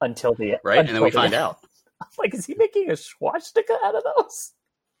until the right, and then we find out. I'm like, is he making a swastika out of those?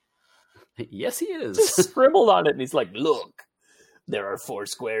 Yes, he is. Just scribbled on it, and he's like, "Look, there are 4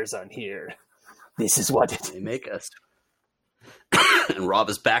 squares on here. This is what it." They make us. And Rob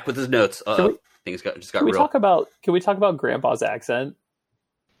is back with his notes. Things got real. Can we talk about Grandpa's accent?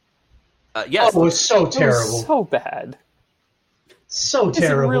 Yes. Oh, it was so terrible. It was so bad. So terrible.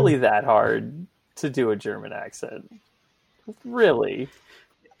 Is it really that hard to do a German accent? Really?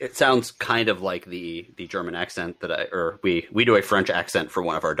 It sounds kind of like the German accent we do a French accent for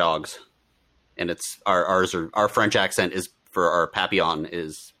one of our dogs, and it's our French accent is for our Papillon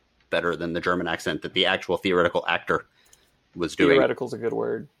is better than the German accent that the actual theoretical actor was doing. Theoretical's a good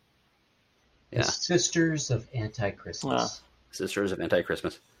word. Yeah. The Sisters of Anti-Christmas. Sisters of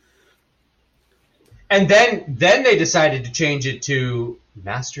Anti-Christmas. And then they decided to change it to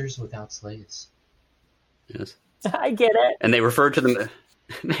Masters Without Slaves. Yes. I get it. And they referred to them.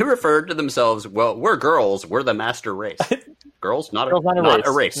 They referred to themselves. Well, we're girls. We're the master race. Girls, not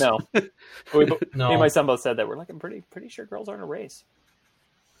a race. No. No. Me and my son both said that. We're like, I'm pretty sure girls aren't a race.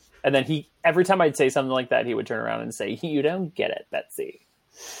 And then every time I'd say something like that, he would turn around and say, "You don't get it, Betsy."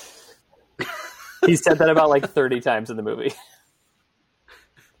 He said that about like 30 times in the movie.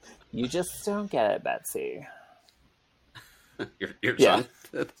 You just don't get it, Betsy. Your son.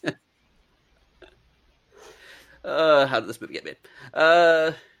 How did this movie get made?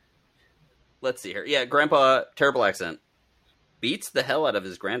 Let's see here. Yeah, Grandpa, terrible accent, beats the hell out of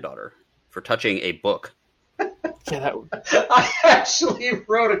his granddaughter for touching a book. I actually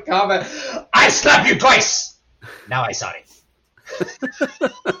wrote a comment. I slapped you twice. Now I sorry.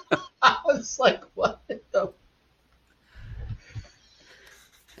 I was like, what the?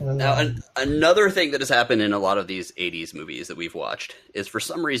 Now, another thing that has happened in a lot of these 80s movies that we've watched is for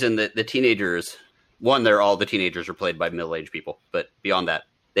some reason that the teenagers, all the teenagers are played by middle-aged people, but beyond that,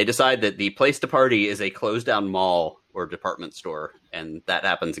 they decide that the place to party is a closed-down mall or department store, and that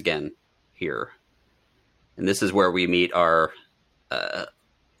happens again here. And this is where we meet our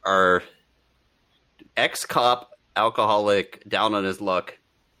ex-cop, alcoholic, down on his luck,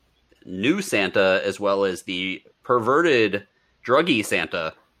 new Santa, as well as the perverted, druggy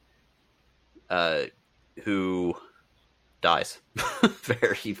Santa, who dies.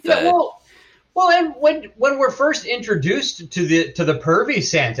 Very Yeah, well, and when we're first introduced to the pervy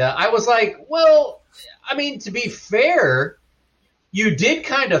Santa, I was like, well, I mean, to be fair, you did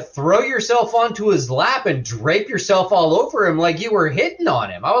kind of throw yourself onto his lap and drape yourself all over him like you were hitting on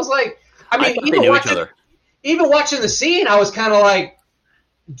him. I was like, I mean, thought they knew each other. Even watching the scene, I was kind of like,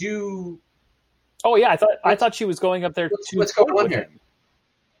 Oh yeah, I thought she was going up there what's going on here?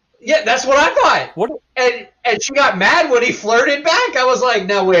 Yeah, that's what I thought. What? And she got mad when he flirted back. I was like,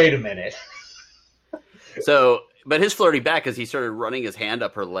 no, wait a minute. So, but his flirty back is he started running his hand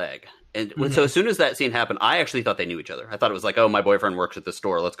up her leg. And so as soon as that scene happened, I actually thought they knew each other. I thought it was like, oh, my boyfriend works at the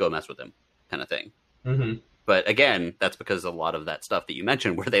store. Let's go mess with him kind of thing. Mm-hmm. But again, that's because a lot of that stuff that you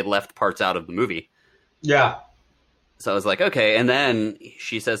mentioned where they left parts out of the movie. Yeah. So I was like, okay. And then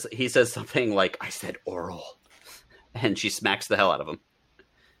he says something like, I said oral. And she smacks the hell out of him.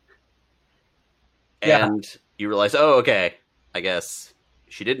 Yeah. And you realize, oh, okay. I guess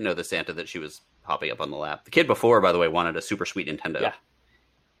she didn't know the Santa that she was hopping up on the lap. The kid before, by the way, wanted a super sweet Nintendo. Yeah.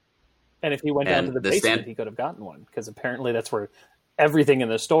 And if he went down to the basement, he could have gotten one. Because apparently that's where everything in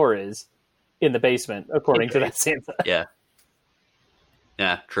the store is, in the basement, according to that Santa. Yeah.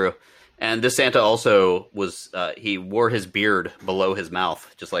 Yeah, true. And this Santa also was, he wore his beard below his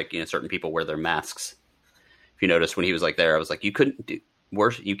mouth, just like, certain people wear their masks. If you notice, when he was like there, I was like, you can't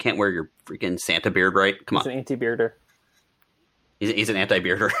wear your freaking Santa beard, right? Come on. He's an anti-bearder. He's an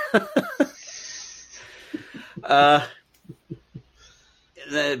anti-bearder. Our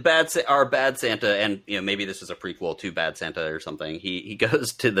bad Santa, and maybe this is a prequel to Bad Santa or something. He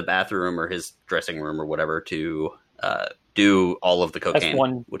goes to the bathroom or his dressing room or whatever to do all of the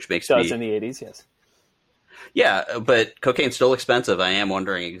cocaine, which makes does in the 80s, yes. Yeah, but cocaine's still expensive. I am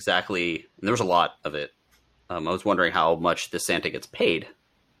wondering exactly, and there was a lot of it. I was wondering how much the Santa gets paid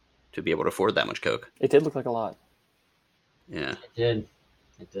to be able to afford that much coke. It did look like a lot. Yeah, it did,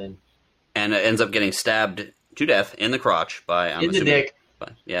 and it ends up getting stabbed to death in the crotch by the dick.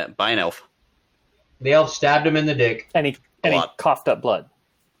 By an elf. The elf stabbed him in the dick, and he coughed up blood.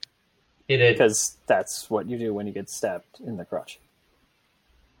 He did, because that's what you do when you get stabbed in the crotch.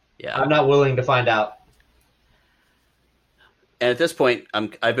 Yeah, I'm not willing to find out. And at this point,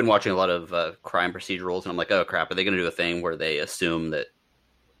 I've been watching a lot of crime procedurals, and I'm like, oh crap, are they going to do a thing where they assume that,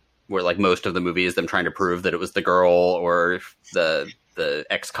 where like most of the movie is them trying to prove that it was the girl or the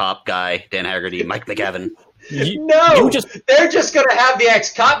ex-cop guy, Dan Haggerty, Mike McGavin? They're just going to have the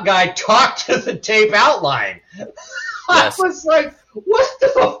ex-cop guy talk to the tape outline. Yes. I was like, what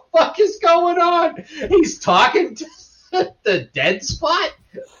the fuck is going on? He's talking to the dead spot?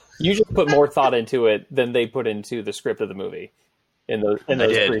 You just put more thought into it than they put into the script of the movie in those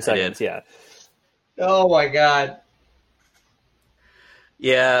 3 seconds. Yeah. Oh my god.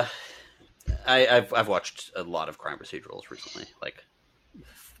 Yeah, I've watched a lot of crime procedurals recently, like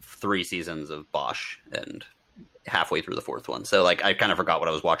 3 seasons of Bosch and halfway through the 4th one. So like I kind of forgot what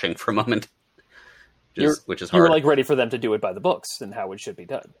I was watching for a moment, which is hard. You were like ready for them to do it by the books and how it should be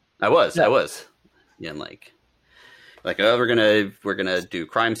done. I was. Yeah, and like oh, we're gonna do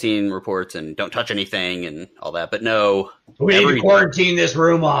crime scene reports and don't touch anything and all that. But no, we need to quarantine this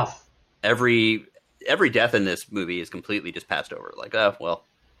room off. Every death in this movie is completely just passed over. Like, oh well,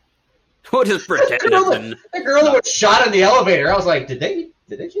 we'll just pretend. The girl that was shot in the elevator. I was like, did they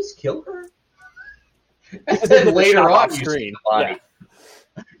just kill her? And then later on, you see the body.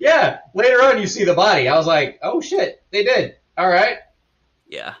 Yeah, later on you see the body. I was like, oh shit, they did. All right.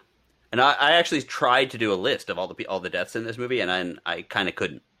 Yeah. And I actually tried to do a list of all the deaths in this movie, and I kind of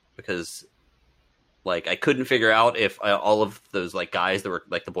couldn't, because like I couldn't figure out if all of those like guys that were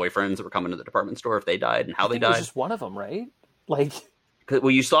like the boyfriends that were coming to the department store, if they died and how they died. It was just one of them, right? Like,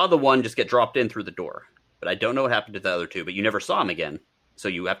 well, you saw the one just get dropped in through the door, but I don't know what happened to the other 2. But you never saw them again, so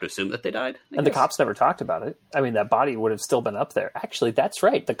you have to assume that they died. And the cops never talked about it. I mean, that body would have still been up there. Actually, that's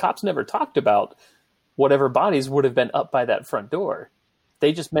right. The cops never talked about whatever bodies would have been up by that front door.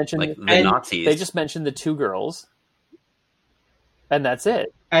 They just mentioned like the Nazis. They just mentioned the 2 girls, and that's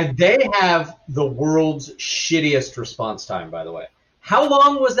it. And they have the world's shittiest response time, by the way. How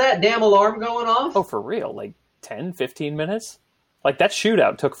long was that damn alarm going off? Oh, for real? Like 10, 15 minutes? Like that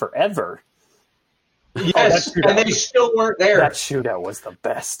shootout took forever. Yes, and they still weren't there. That shootout was the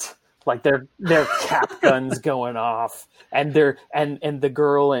best. Like their cap guns going off, and the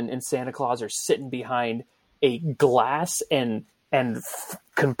girl and Santa Claus are sitting behind a glass and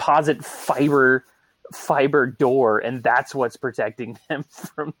composite fiber door, and that's what's protecting them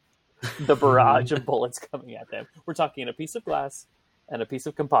from the barrage of bullets coming at them. We're talking a piece of glass and a piece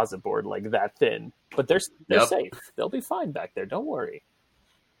of composite board like that thin, but they're safe. They'll be fine back there. Don't worry.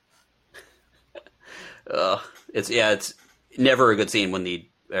 It's never a good scene when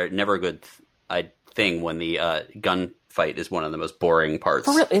never a good thing when the gun fight is one of the most boring parts.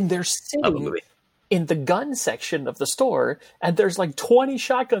 For real, and they're of a sitting movie. in the gun section of the store, and there's like 20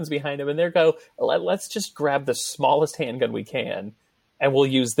 shotguns behind them, and they go, let's just grab the smallest handgun we can, and we'll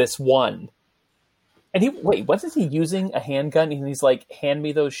use this one. And what is he using? A handgun? And he's like, hand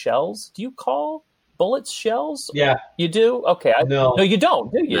me those shells? Do you call bullets shells? Yeah. You do? Okay. No, you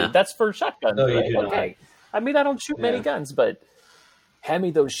don't, do you? No. That's for shotguns, No, right? you do Okay. I mean, I don't shoot many guns, but hand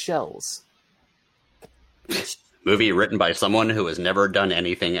me those shells. Movie written by someone who has never done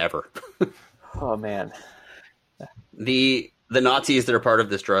anything ever. Oh, man. The Nazis that are part of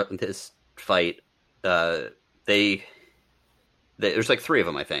this fight, there's like 3 of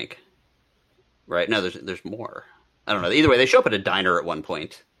them, I think. Right? No, there's more. I don't know. Either way, they show up at a diner at one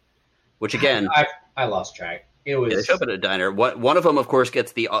point, which again, I lost track. It was they show up at a diner. One of them, of course,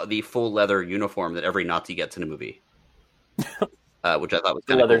 gets the full leather uniform that every Nazi gets in a movie, which I thought was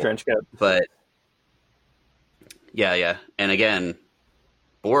kind of leather cool. trench coat. But yeah, and again,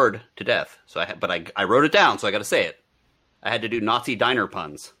 bored to death. So I wrote it down, so I got to say it. I had to do Nazi diner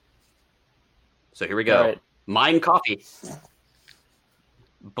puns. So here we go. Right. Mein Coffee,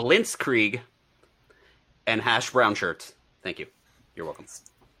 Blitzkrieg, and hash brown shirts. Thank you. You're welcome.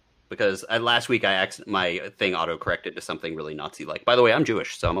 Because last week my thing auto-corrected to something really Nazi-like. By the way, I'm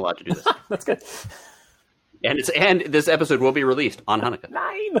Jewish, so I'm allowed to do this. That's good. And this episode will be released on Hanukkah.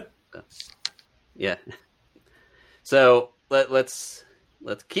 9! Yeah. So let's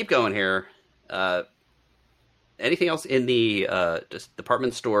keep going here. Anything else in the just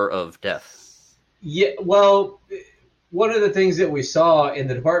department store of death? Yeah, well, one of the things that we saw in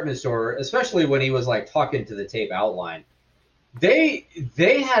the department store, especially when he was like talking to the tape outline, they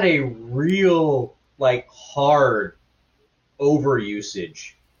had a real like hard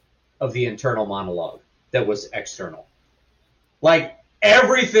overusage of the internal monologue that was external. Like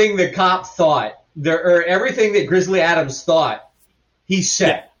everything the cop thought, or everything that Grizzly Adams thought, he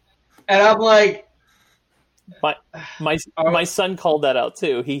said. And I'm like, my son called that out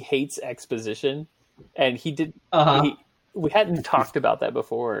too. He hates exposition, and he did. We hadn't talked about that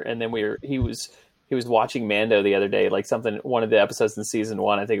before, and then he was watching Mando the other day, like one of the episodes in season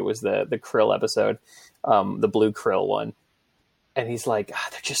 1. I think it was the Krill episode, the blue Krill one. And he's like,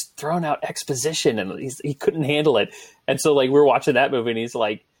 they're just throwing out exposition, and he couldn't handle it. And so like we're watching that movie, and he's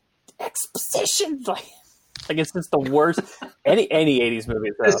like, exposition, like it's just the worst. Any 80s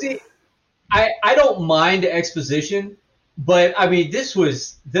movie. So. See, I don't mind exposition, but I mean this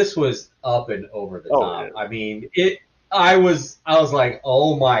was up and over the top. Yeah. I mean I was like,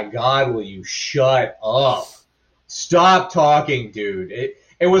 oh my God, will you shut up? Stop talking, dude.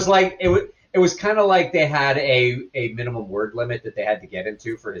 It was like it was kind of like they had a minimum word limit that they had to get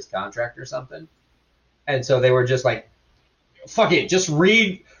into for his contract or something. And so they were just like, fuck it, just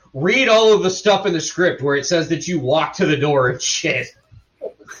read all of the stuff in the script where it says that you walk to the door and shit.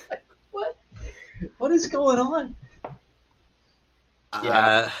 Like, what is going on?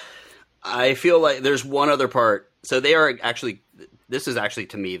 I feel like there's one other part. So this is actually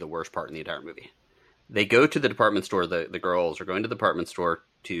to me the worst part in the entire movie. They go to the department store, the girls are going to the department store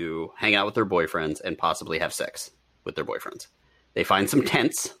to hang out with their boyfriends and possibly have sex with their boyfriends. They find some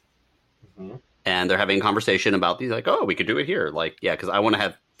tents, and they're having a conversation about these, like, oh, we could do it here. Like, yeah, because I want to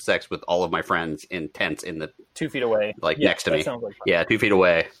have sex with all of my friends in tents in the 2 feet away, like next to me. Sounds like fun. Yeah, 2 feet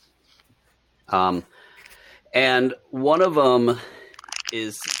away. And one of them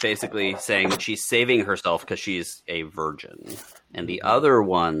is basically saying that she's saving herself because she's a virgin, and the other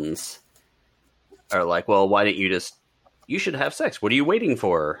ones are like, well, why didn't you should have sex. What are you waiting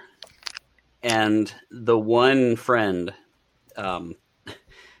for? And the one friend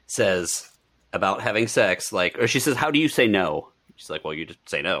says about having sex, like, or she says, how do you say no? She's like, well, you just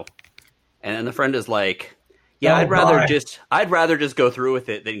say no. And then the friend is like, yeah, I'd rather just go through with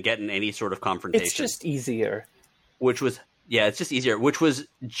it than get in any sort of confrontation. It's just easier. It's just easier, which was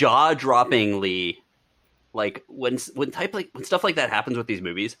jaw-droppingly, like, when stuff like that happens with these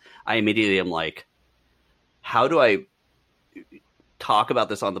movies, I immediately am like, how do I talk about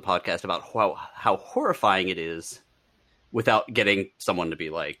this on the podcast about how horrifying it is without getting someone to be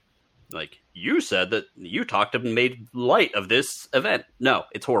like, you said that you talked and made light of this event. No,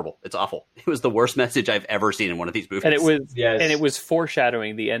 it's horrible. It's awful. It was the worst message I've ever seen in one of these movies. And it was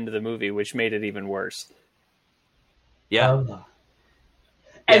foreshadowing the end of the movie, which made it even worse. Yeah. And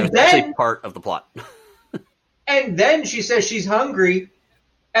it was then actually part of the plot. And then she says she's hungry,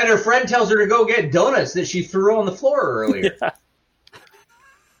 and her friend tells her to go get donuts that she threw on the floor earlier. Yeah.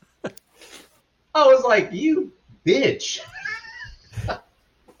 I was like, you bitch.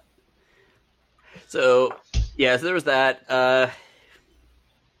 So Yeah, so there was that.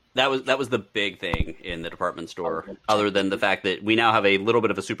 That was the big thing in the department store, other than the fact that we now have a little bit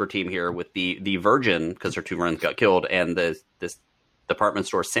of a super team here with the Virgin, because her 2 friends got killed, and this department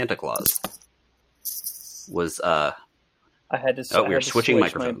store Santa Claus was... I had to. Oh, we're switching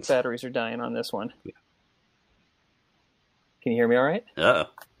microphones. My batteries are dying on this one. Yeah. Can you hear me all right? Uh-oh. All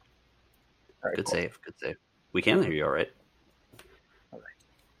right, Good cool. save. We can hear you all right. All right.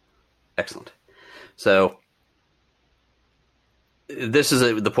 Excellent. So... This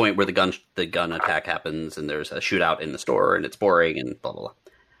is the point where the gun attack happens, and there's a shootout in the store, and it's boring, and blah blah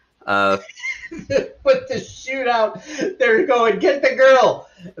blah. But the shootout, they're going, get the girl.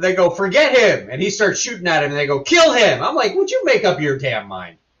 And they go, forget him, and he starts shooting at him, and they go, kill him. I'm like, would you make up your damn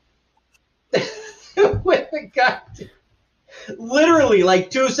mind? With the guy, literally,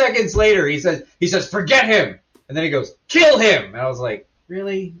 like 2 seconds later, he says, forget him, and then he goes, kill him. And I was like,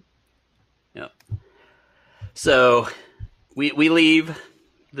 really? Yeah. So. We leave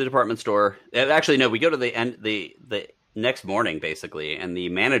the department store. Actually, no, we go to the end the next morning, basically, and the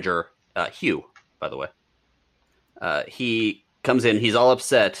manager, Hugh, by the way, he comes in. He's all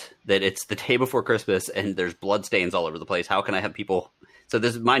upset that it's the day before Christmas and there's blood stains all over the place. How can I have people? So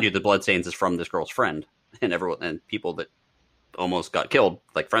this, mind you, the blood stains is from this girl's friend and everyone and people that almost got killed,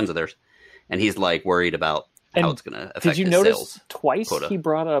 like friends of theirs. And he's like worried about how it's going to affect. Did you his notice sales twice quota. He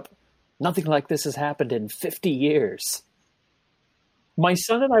brought up nothing like this has happened in 50 years? My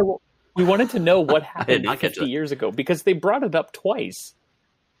son and I, we wanted to know what happened 50 years ago because they brought it up twice.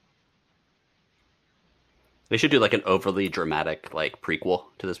 They should do like an overly dramatic like prequel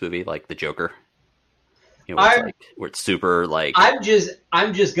to this movie, like The Joker. You know, where it's super like. I'm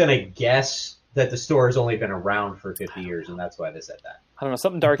just gonna guess that the store has only been around for 50 years, and that's why they said that. I don't know.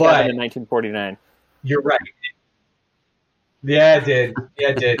 Something dark happened in 1949. You're right. Yeah, it did.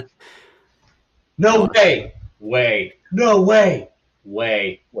 Yeah, it did. No way. No way.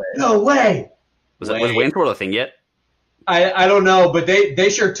 No way. Was Wayne's World a thing yet? I don't know, but they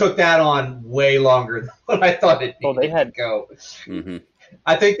sure took that on way longer than what I thought it needed to go. Mm-hmm.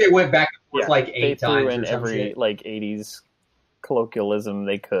 I think they went back and forth like 8 times. They threw in every like 80s colloquialism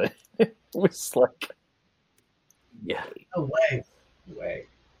they could. It was like, yeah, no way.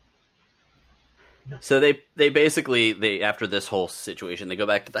 So they basically after this whole situation, they go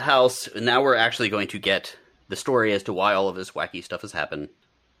back to the house, and now we're actually going to get the story as to why all of this wacky stuff has happened.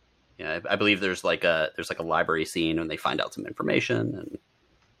 Yeah, I believe there's like a library scene when they find out some information and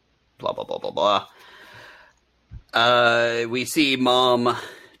blah blah blah blah blah. We see Mom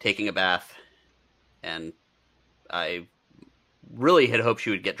taking a bath, and I really had hoped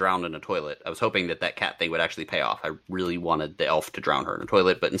she would get drowned in a toilet. I was hoping that cat thing would actually pay off. I really wanted the elf to drown her in a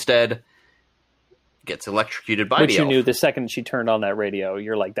toilet, but instead gets electrocuted by the elf. Which you knew the second she turned on that radio,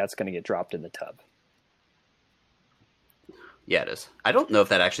 you're like, that's going to get dropped in the tub. Yeah, it is. I don't know if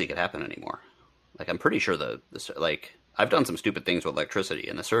that actually could happen anymore. Like, I'm pretty sure like I've done some stupid things with electricity,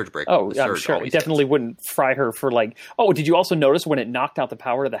 and the surge breaker. Oh, I'm sure it definitely wouldn't fry her for like. Oh, did you also notice when it knocked out the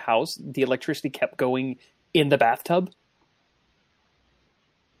power to the house, the electricity kept going in the bathtub?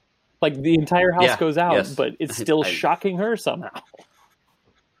 Like the entire house goes out, but it's still shocking her somehow.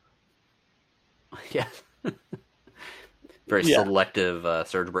 Yeah. Very selective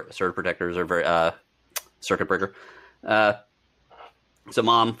surge protectors are very circuit breaker. So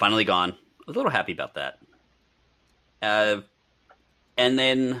Mom finally gone. I was a little happy about that. And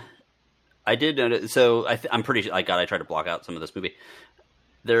then I did notice. So I'm pretty sure. I tried to block out some of this movie.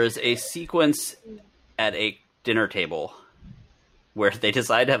 There is a sequence at a dinner table where they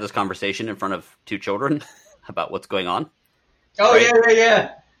decide to have this conversation in front of 2 children about what's going on. Oh, right?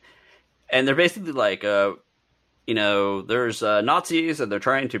 Yeah. And they're basically like, there's Nazis and they're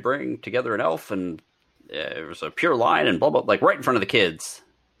trying to bring together an elf, and there's a pure line and blah, blah, like right in front of the kids.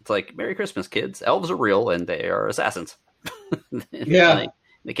 It's like, Merry Christmas, kids. Elves are real and they are assassins. Yeah.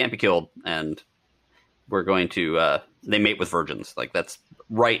 They can't be killed. And we're going to, they mate with virgins. Like, that's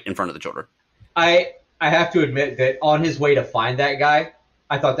right in front of the children. I have to admit that on his way to find that guy,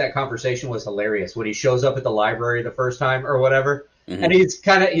 I thought that conversation was hilarious when he shows up at the library the first time or whatever. Mm-hmm. And he's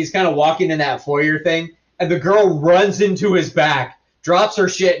kind of walking in that foyer thing, and the girl runs into his back, drops her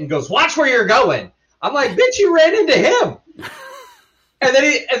shit, and goes, "Watch where you're going." I'm like, "Bitch, you ran into him." and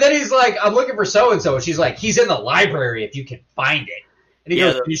then he's like, "I'm looking for so and so," and she's like, "He's in the library if you can find it." And he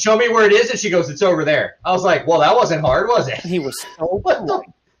goes, "Can you show me where it is?" And she goes, "It's over there." I was like, "Well, that wasn't hard, was it?" He was so cool.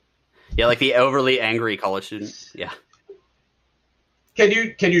 Yeah, like the overly angry college student. Yeah. Can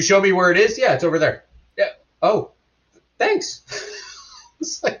you show me where it is? Yeah, it's over there. Yeah. Oh, thanks.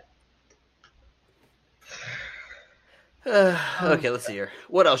 It's like... Okay, let's see here.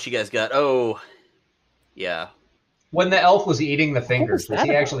 What else you guys got? Oh, Yeah. When the elf was eating the fingers, was was he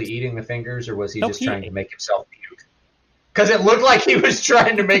that actually about? eating the fingers, or was he No, just he trying to ate. make himself puke? Because it looked like he was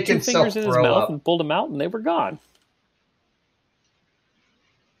trying to make Two himself fingers in his throw mouth up. and pulled them out, and they were gone.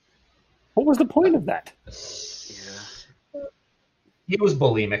 What was the point of that? Yeah. He was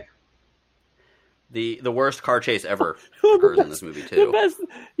bulimic. The worst car chase ever The occurs in best- this movie The too. best,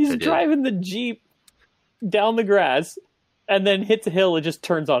 he's It did. driving the Jeep down the grass and then hits a hill and just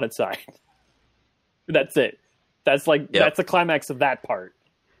turns on its side. That's it. That's that's the climax of that part.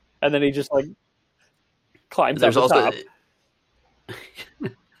 And then he just climbs There's up the also top.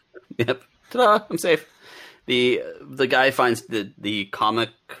 Yep. Ta-da, I'm safe. The guy finds the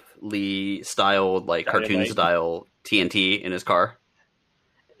comically styled, cartoon Dynamite. style TNT in his car,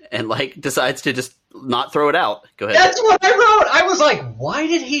 and decides to just not throw it out. Go ahead. That's what I wrote. I was like, why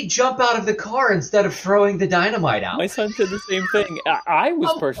did he jump out of the car instead of throwing the dynamite out? My son said the same thing. I was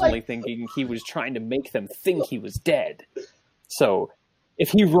Oh personally my thinking he was trying to make them think he was dead. So if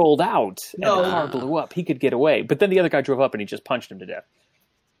he rolled out and No. the car blew up, he could get away. But then the other guy drove up and he just punched him to death.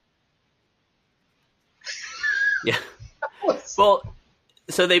 Yeah. Well,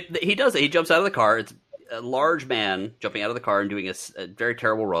 so he does it. He jumps out of the car. It's a large man jumping out of the car and doing a very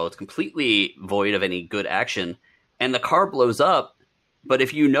terrible roll. It's completely void of any good action, and the car blows up. But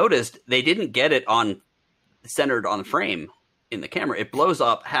if you noticed, they didn't get it centered on the frame in the camera. It blows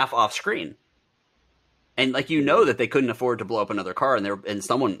up half off screen, and that they couldn't afford to blow up another car, and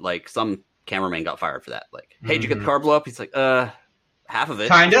someone some cameraman got fired for that. Hey, did you get the car blow up? He's like, half of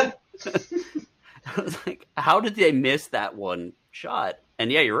it, Kinda. I was like, how did they miss that one shot?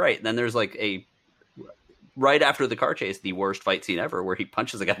 And yeah, you're right. Then there's right after the car chase, the worst fight scene ever, where he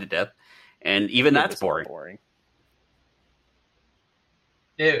punches a guy to death, and even that's boring.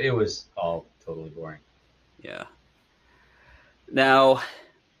 It was all totally boring. Yeah. Now,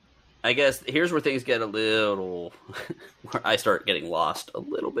 I guess here's where things get a little, where I start getting lost a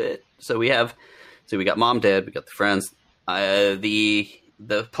little bit. So we got mom dead, we got the friends.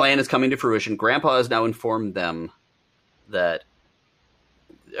 The plan is coming to fruition. Grandpa has now informed them that,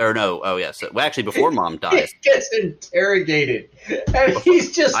 or no, oh yeah. So actually, before mom dies, He gets interrogated, and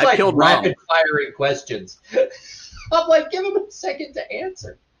he's just I killed mom. rapid firing questions. I'm like, give him a second to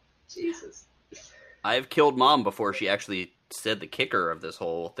answer. Jesus. I've killed mom before she actually said the kicker of this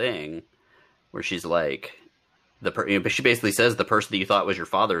whole thing, where she's like, but she basically says the person that you thought was your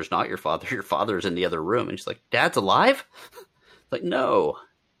father is not your father. Your father's in the other room, and she's like, Dad's alive. Like, no,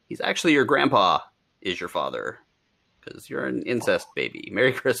 he's actually your grandpa is your father because you're an incest baby.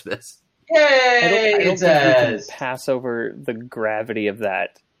 Merry Christmas. Yay! I don't it think we can says. pass over the gravity of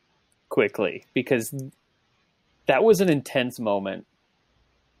that quickly, because that was an intense moment.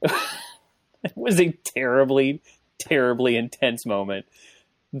 It was a terribly, terribly intense moment.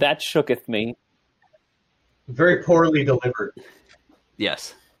 That shooketh me. Very poorly delivered.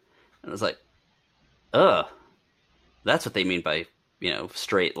 Yes. And I was like, ugh. That's what they mean by,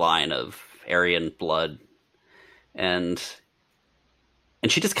 straight line of Aryan blood. And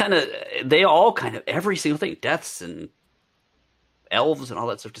she just they all every single thing, deaths and elves and all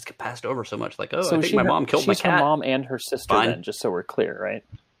that stuff just get passed over so much. Like, So I think my mom killed my she's cat. her mom and her sister Fine. then, just so we're clear, right?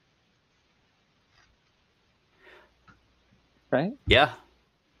 Right? Yeah.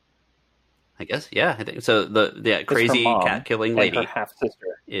 I guess, yeah. I think so. The It's crazy her mom cat killing and lady her half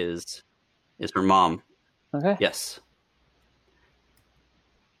sister. is her mom. Okay. Yes.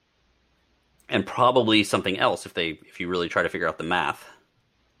 And probably something else if you really try to figure out the math.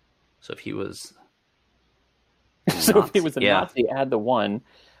 So if he was So if he was a yeah. Nazi, add the one,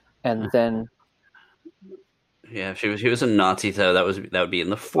 and then Yeah, if he was a Nazi though, that would be in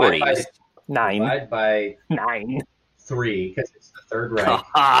the 40s. Divide by 9. 3, because it's the third Reich.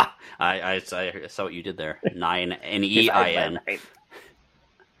 I saw what you did there. 9 N-E-I-N.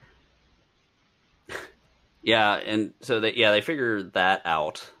 Yeah, and so they figure that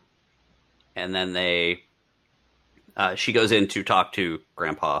out, and then she goes in to talk to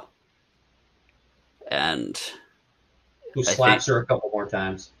Grandpa, and Who slaps her a couple more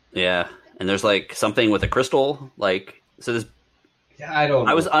times. yeah, and there's something with a crystal, so this. Yeah, I don't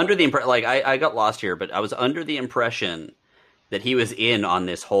know. I was under the impression, I got lost here, but I was under the impression that he was in on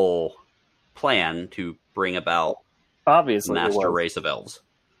this whole plan to bring about Obviously, master race of elves.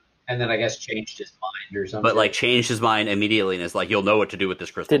 And then I guess changed his mind or something. But changed his mind immediately and is like, you'll know what to do with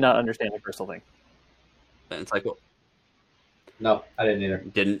this crystal. Did not understand the crystal thing. And it's like, well, no, I didn't either.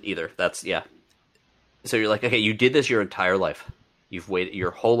 didn't either. That's, yeah. So you're like, okay, you did this your entire life. You've waited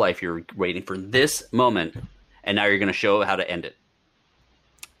your whole life. You're waiting for this moment, and now you're going to show how to end it.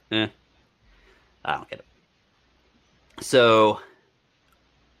 I don't get it. So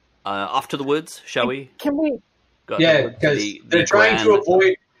Off to the woods, shall we? Can we? Go Yeah, because they're trying to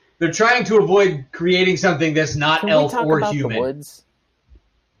avoid. They're trying to avoid creating something that's not elf or human.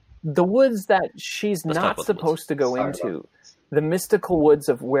 The woods that she's not supposed to go into. The mystical woods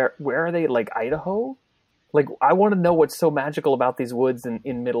of where are they? Like Idaho? Like, I want to know what's so magical about these woods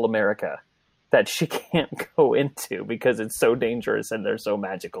in Middle America that she can't go into because it's so dangerous and they're so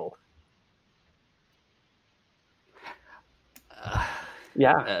magical.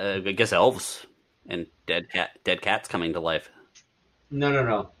 I guess elves and dead cats coming to life.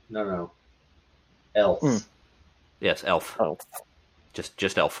 No. Elf. Yes, elf. Elf.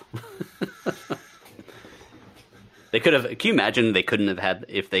 Just elf. They could have. Can you imagine they couldn't have had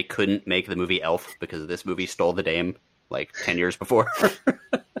if they couldn't make the movie Elf because this movie stole the dame like 10 years before.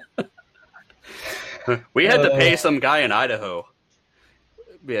 We had to pay some guy in Idaho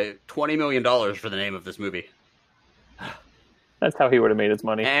 $20 million for the name of this movie. That's how he would have made his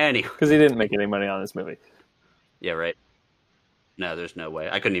money. Because he didn't make any money on this movie. Yeah, right. No, there's no way.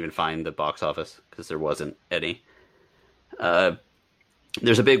 I couldn't even find the box office because there wasn't any.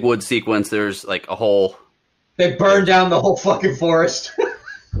 There's a big wood sequence. There's like a whole. They burned down the whole fucking forest.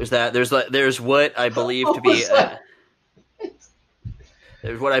 There's that. There's what I believe to be.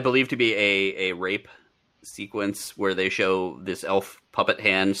 There's what I believe to be a rape sequence where they show this elf puppet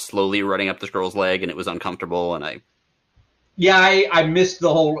hand slowly running up this girl's leg, and it was uncomfortable. And I missed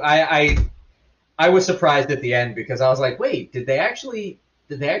the whole. I was surprised at the end because I was like, wait, did they actually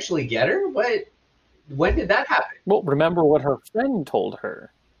get her? What? When did that happen? Well, remember what her friend told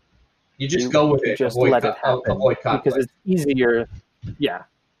her. You just go with it. Just let it happen. Avoid conflict. Because it's easier. Yeah,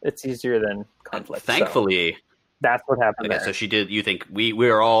 it's easier than conflict. Thankfully, so that's what happened. Okay, there. So she did. You think we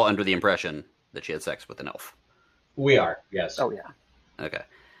are all under the impression that she had sex with an elf? We are. Yes. Oh yeah. Okay.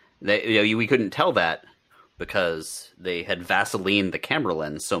 We couldn't tell that because they had Vaselined the camera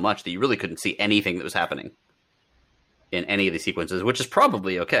lens so much that you really couldn't see anything that was happening in any of the sequences, which is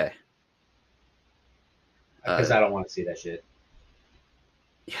probably okay. Because I don't want to see that shit.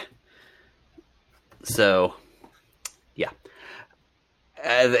 Yeah. So, yeah.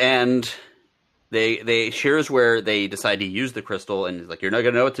 And here's where they decide to use the crystal, and like, you're not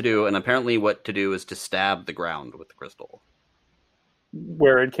going to know what to do, and apparently what to do is to stab the ground with the crystal.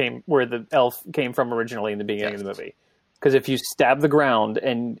 Where the elf came from originally in the beginning of the movie. Because if you stab the ground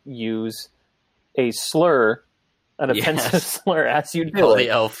and use a slur, an offensive slur as you do the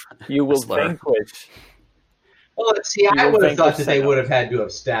elf you will vanquish. Well, see, I would have thought that they would have had to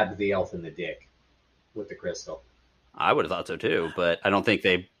have stabbed the elf in the dick with the crystal. I would have thought so too, but I don't think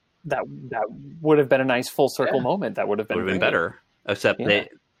they. That would have been a nice full circle moment. That would have been better. Except they.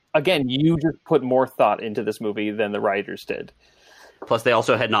 Again, you just put more thought into this movie than the writers did. Plus, they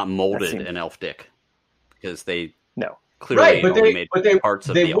also had not molded an elf dick because they clearly right, but only made parts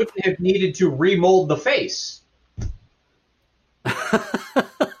of the elf. They wouldn't have needed to remold the face.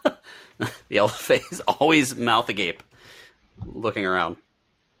 The elf face always mouth agape, looking around.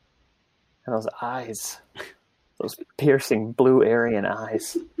 And those eyes. Those piercing blue Aryan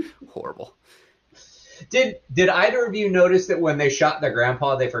eyes. Horrible. Did either of you notice that when they shot their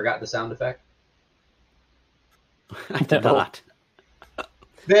grandpa, they forgot the sound effect? I did not.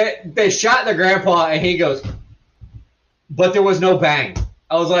 They shot their grandpa, and he goes, but there was no bang.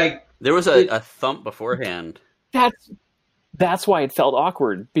 I was like... There was a thump beforehand. That's why it felt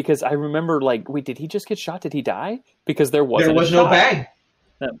awkward, because I remember, like, wait, did he just get shot? Did he die? Because there was no bang.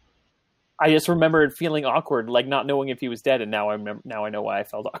 I just remember it feeling awkward, like not knowing if he was dead, and now I know why I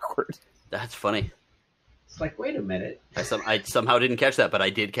felt awkward. That's funny. It's like, wait a minute. I somehow didn't catch that, but I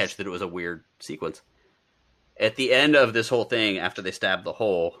did catch that it was a weird sequence. At the end of this whole thing, after they stab the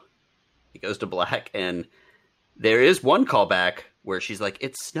hole, it goes to black, and there is one callback where she's like,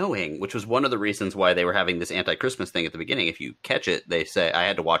 it's snowing, which was one of the reasons why they were having this anti-Christmas thing at the beginning. If you catch it, they say, I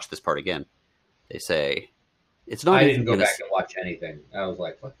had to watch this part again. They say, it's not. I didn't go back and watch anything. I was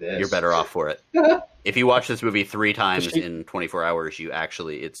like, fuck this. You're better off for it. If you watch this movie 3 times in 24 hours,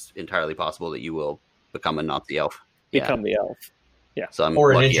 it's entirely possible that you will become a Nazi elf. Become the elf. Yeah. So I'm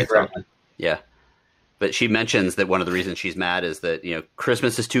or lucky an gremlin. Yeah. But she mentions that one of the reasons she's mad is that,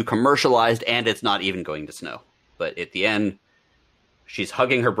 Christmas is too commercialized and it's not even going to snow. But at the end, she's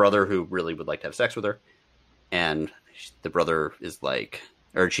hugging her brother who really would like to have sex with her. And the brother is like,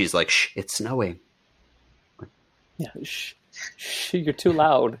 or she's like, shh, it's snowing. Yeah, shh, you're too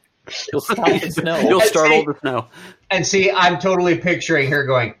loud. You'll stop the snow. You'll startle the snow. And see, I'm totally picturing her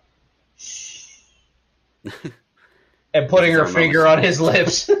going, shh. And putting her finger on his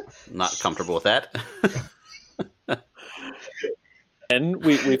lips. Not comfortable with that. And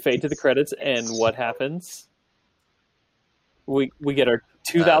we fade to the credits, and what happens? We get our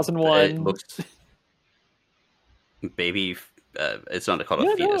 2001. It looks baby. It's not called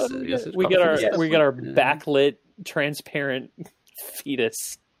a Yeah, fetus. we get our backlit, transparent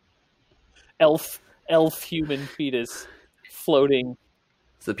fetus, elf human fetus floating.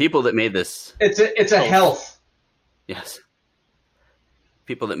 It's the people that made this. It's a health. Yes.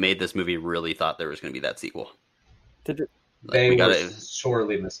 People that made this movie really thought there was going to be that sequel. They were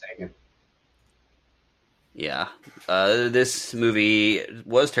sorely mistaken. Yeah. This movie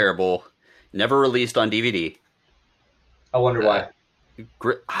was terrible. Never released on DVD. I wonder why.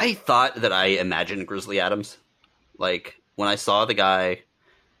 I thought that I imagined Grizzly Adams. Like, when I saw the guy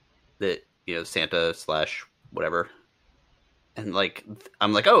that, Santa / whatever, and, like,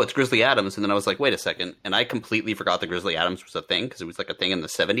 I'm like, oh, it's Grizzly Adams. And then I was like, wait a second. And I completely forgot that Grizzly Adams was a thing, because it was, like, a thing in the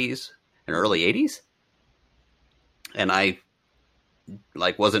 70s and early 80s. And I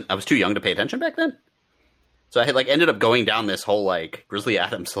was too young to pay attention back then. So I had, like, ended up going down this whole, like, Grizzly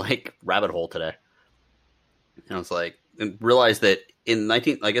Adams, like, rabbit hole today. And I was like, and realized that in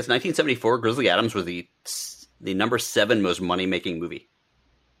 1974, Grizzly Adams was the number 7 most money-making movie.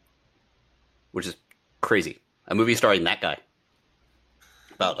 Which is crazy. A movie starring that guy.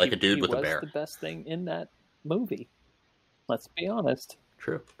 About, like, a dude with a bear. He was the best thing in that movie. Let's be honest.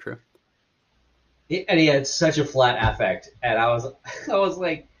 True. And he had such a flat affect. And I was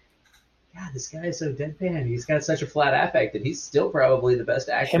like, God, this guy is so deadpan. He's got such a flat affect, and he's still probably the best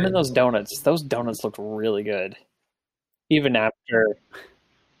actor. Him and those donuts. Those donuts looked really good. Even after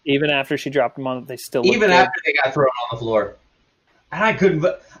she dropped them on, they still looked good. After they got thrown on the floor. And I couldn't,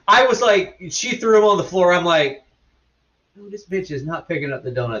 but I was like, she threw them on the floor. I'm like, no, this bitch is not picking up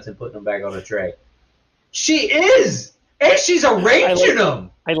the donuts and putting them back on a tray. She is! And she's arranging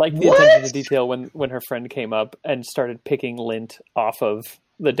them! I like the attention to detail when her friend came up and started picking lint off of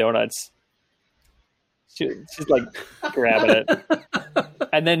the donuts. She's like grabbing it.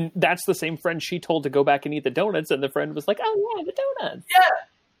 And then that's the same friend she told to go back and eat the donuts, and the friend was like, oh yeah, the donuts. Yeah.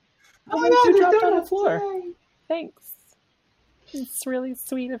 Oh yeah, they dropped on the floor. Sorry. Thanks. It's really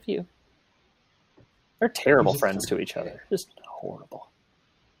sweet of you. They're terrible friends to each other. Just horrible.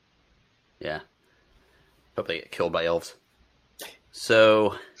 Yeah. Hope they get killed by elves.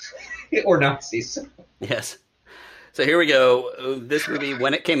 So... or Nazis. Yes. So here we go. This movie,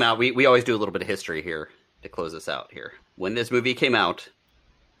 when it came out, we always do a little bit of history here to close this out here. When this movie came out,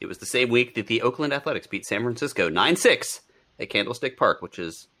 it was the same week that the Oakland Athletics beat San Francisco 9-6 at Candlestick Park, which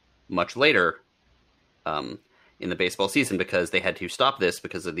is much later in the baseball season, because they had to stop this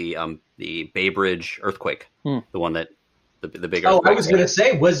because of the Bay Bridge earthquake, the one that the big. Oh, I was going to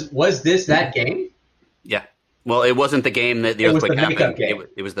say, was this that game? Yeah. Well, it wasn't the game that the earthquake happened. Game.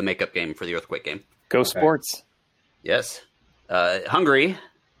 It was the makeup game for the earthquake game. Go Sports. Yes. Hungary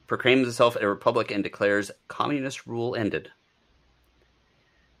proclaims itself a republic and declares communist rule ended.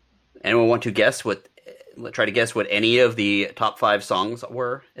 Anyone want to try to guess what any of the top 5 songs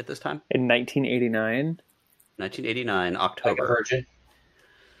were at this time? In 1989? 1989, October. Like a Virgin?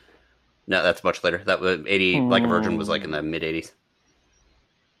 No, that's much later. That was 80. Like a Virgin was like in the mid 80s.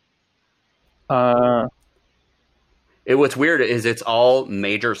 What's weird is it's all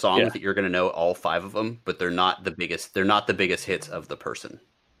major songs that you're going to know all 5 of them, but they're not the biggest. They're not the biggest hits of the person.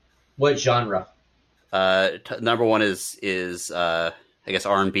 What genre? Number 1 is I guess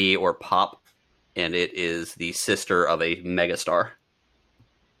R&B or pop, and it is the sister of a megastar.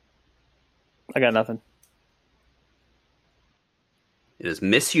 I got nothing. It is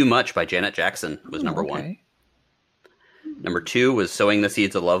 "Miss You Much" by Janet Jackson was number 1. Number 2 was "Sowing the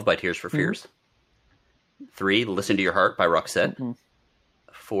Seeds of Love" by Tears for Fears. 3, "Listen to Your Heart" by Roxette.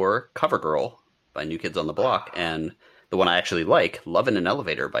 4, "Covergirl" by New Kids on the Block. And the one I actually like, "Love in an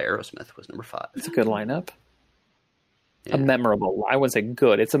Elevator" by Aerosmith was number 5. It's a good lineup. Yeah. A memorable. I wouldn't say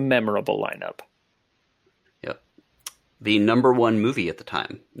good. It's a memorable lineup. Yep. The number 1 movie at the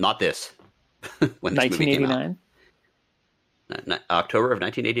time. Not this. When this movie came out. 1989? October of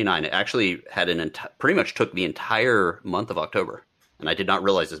 1989. It actually had pretty much took the entire month of October. And I did not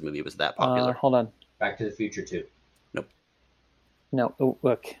realize this movie was that popular. Hold on. Back to the Future 2. Nope. No,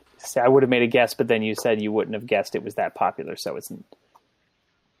 look. See, I would have made a guess, but then you said you wouldn't have guessed it was that popular, so it's...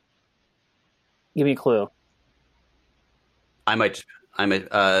 Give me a clue. I'm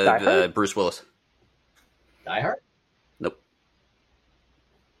Bruce Willis. Die Hard? Nope.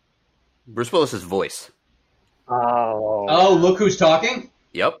 Bruce Willis's voice. Oh, Look Who's Talking?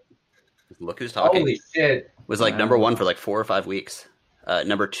 Yep. Look Who's Talking. Holy shit. Was like number 1 for like 4 or 5 weeks.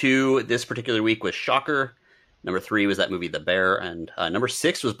 Number 2 this particular week was Shocker. Number 3 was that movie The Bear. And number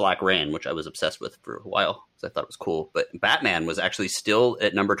 6 was Black Rain, which I was obsessed with for a while because I thought it was cool. But Batman was actually still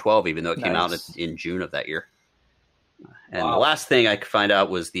at number 12, even though it came out in June of that year. And the last thing I could find out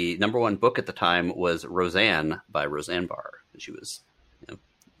was the number one book at the time was Roseanne by Roseanne Barr. She was,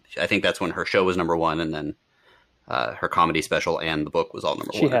 I think that's when her show was number one, and then her comedy special and the book was all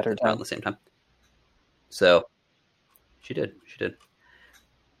number one. She had her around the same time. So she did.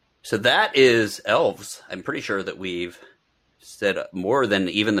 So that is Elves. I'm pretty sure that we've said more than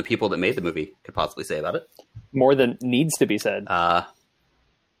even the people that made the movie could possibly say about it. More than needs to be said.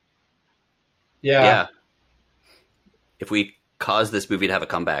 Yeah. If we cause this movie to have a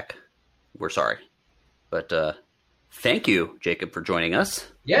comeback, we're sorry. But thank you, Jacob, for joining us.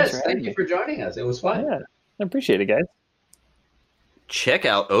 Yes, thank you for joining us. It was fun. Yeah, I appreciate it, guys. Check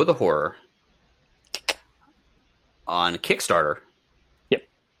out Oh the Horror on Kickstarter. Yep.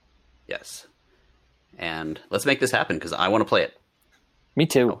 Yes. And let's make this happen because I want to play it. Me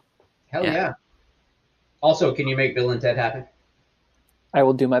too. Hell yeah. Also, can you make Bill and Ted happen? I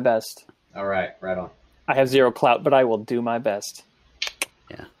will do my best. All right, right on. I have zero clout, but I will do my best.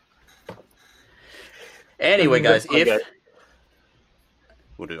 Yeah. Anyway, guys,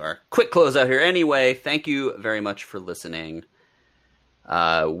 we'll do our quick closeout here. Anyway, thank you very much for listening.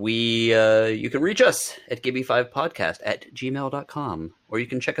 You can reach us at gimme5podcast@gmail.com, or you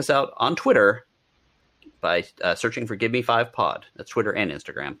can check us out on Twitter by searching for Give Me 5 Pod. That's Twitter and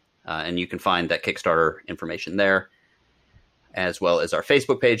Instagram. And you can find that Kickstarter information there, as well as our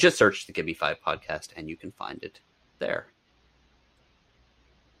Facebook page. Just search the Give Me 5 Podcast, and you can find it there.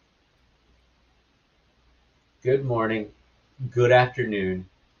 Good morning, good afternoon,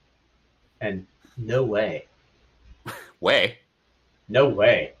 and no way. Way? No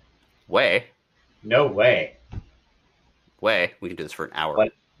way. Way? No way. Way? We can do this for an hour.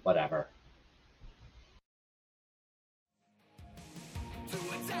 Whatever.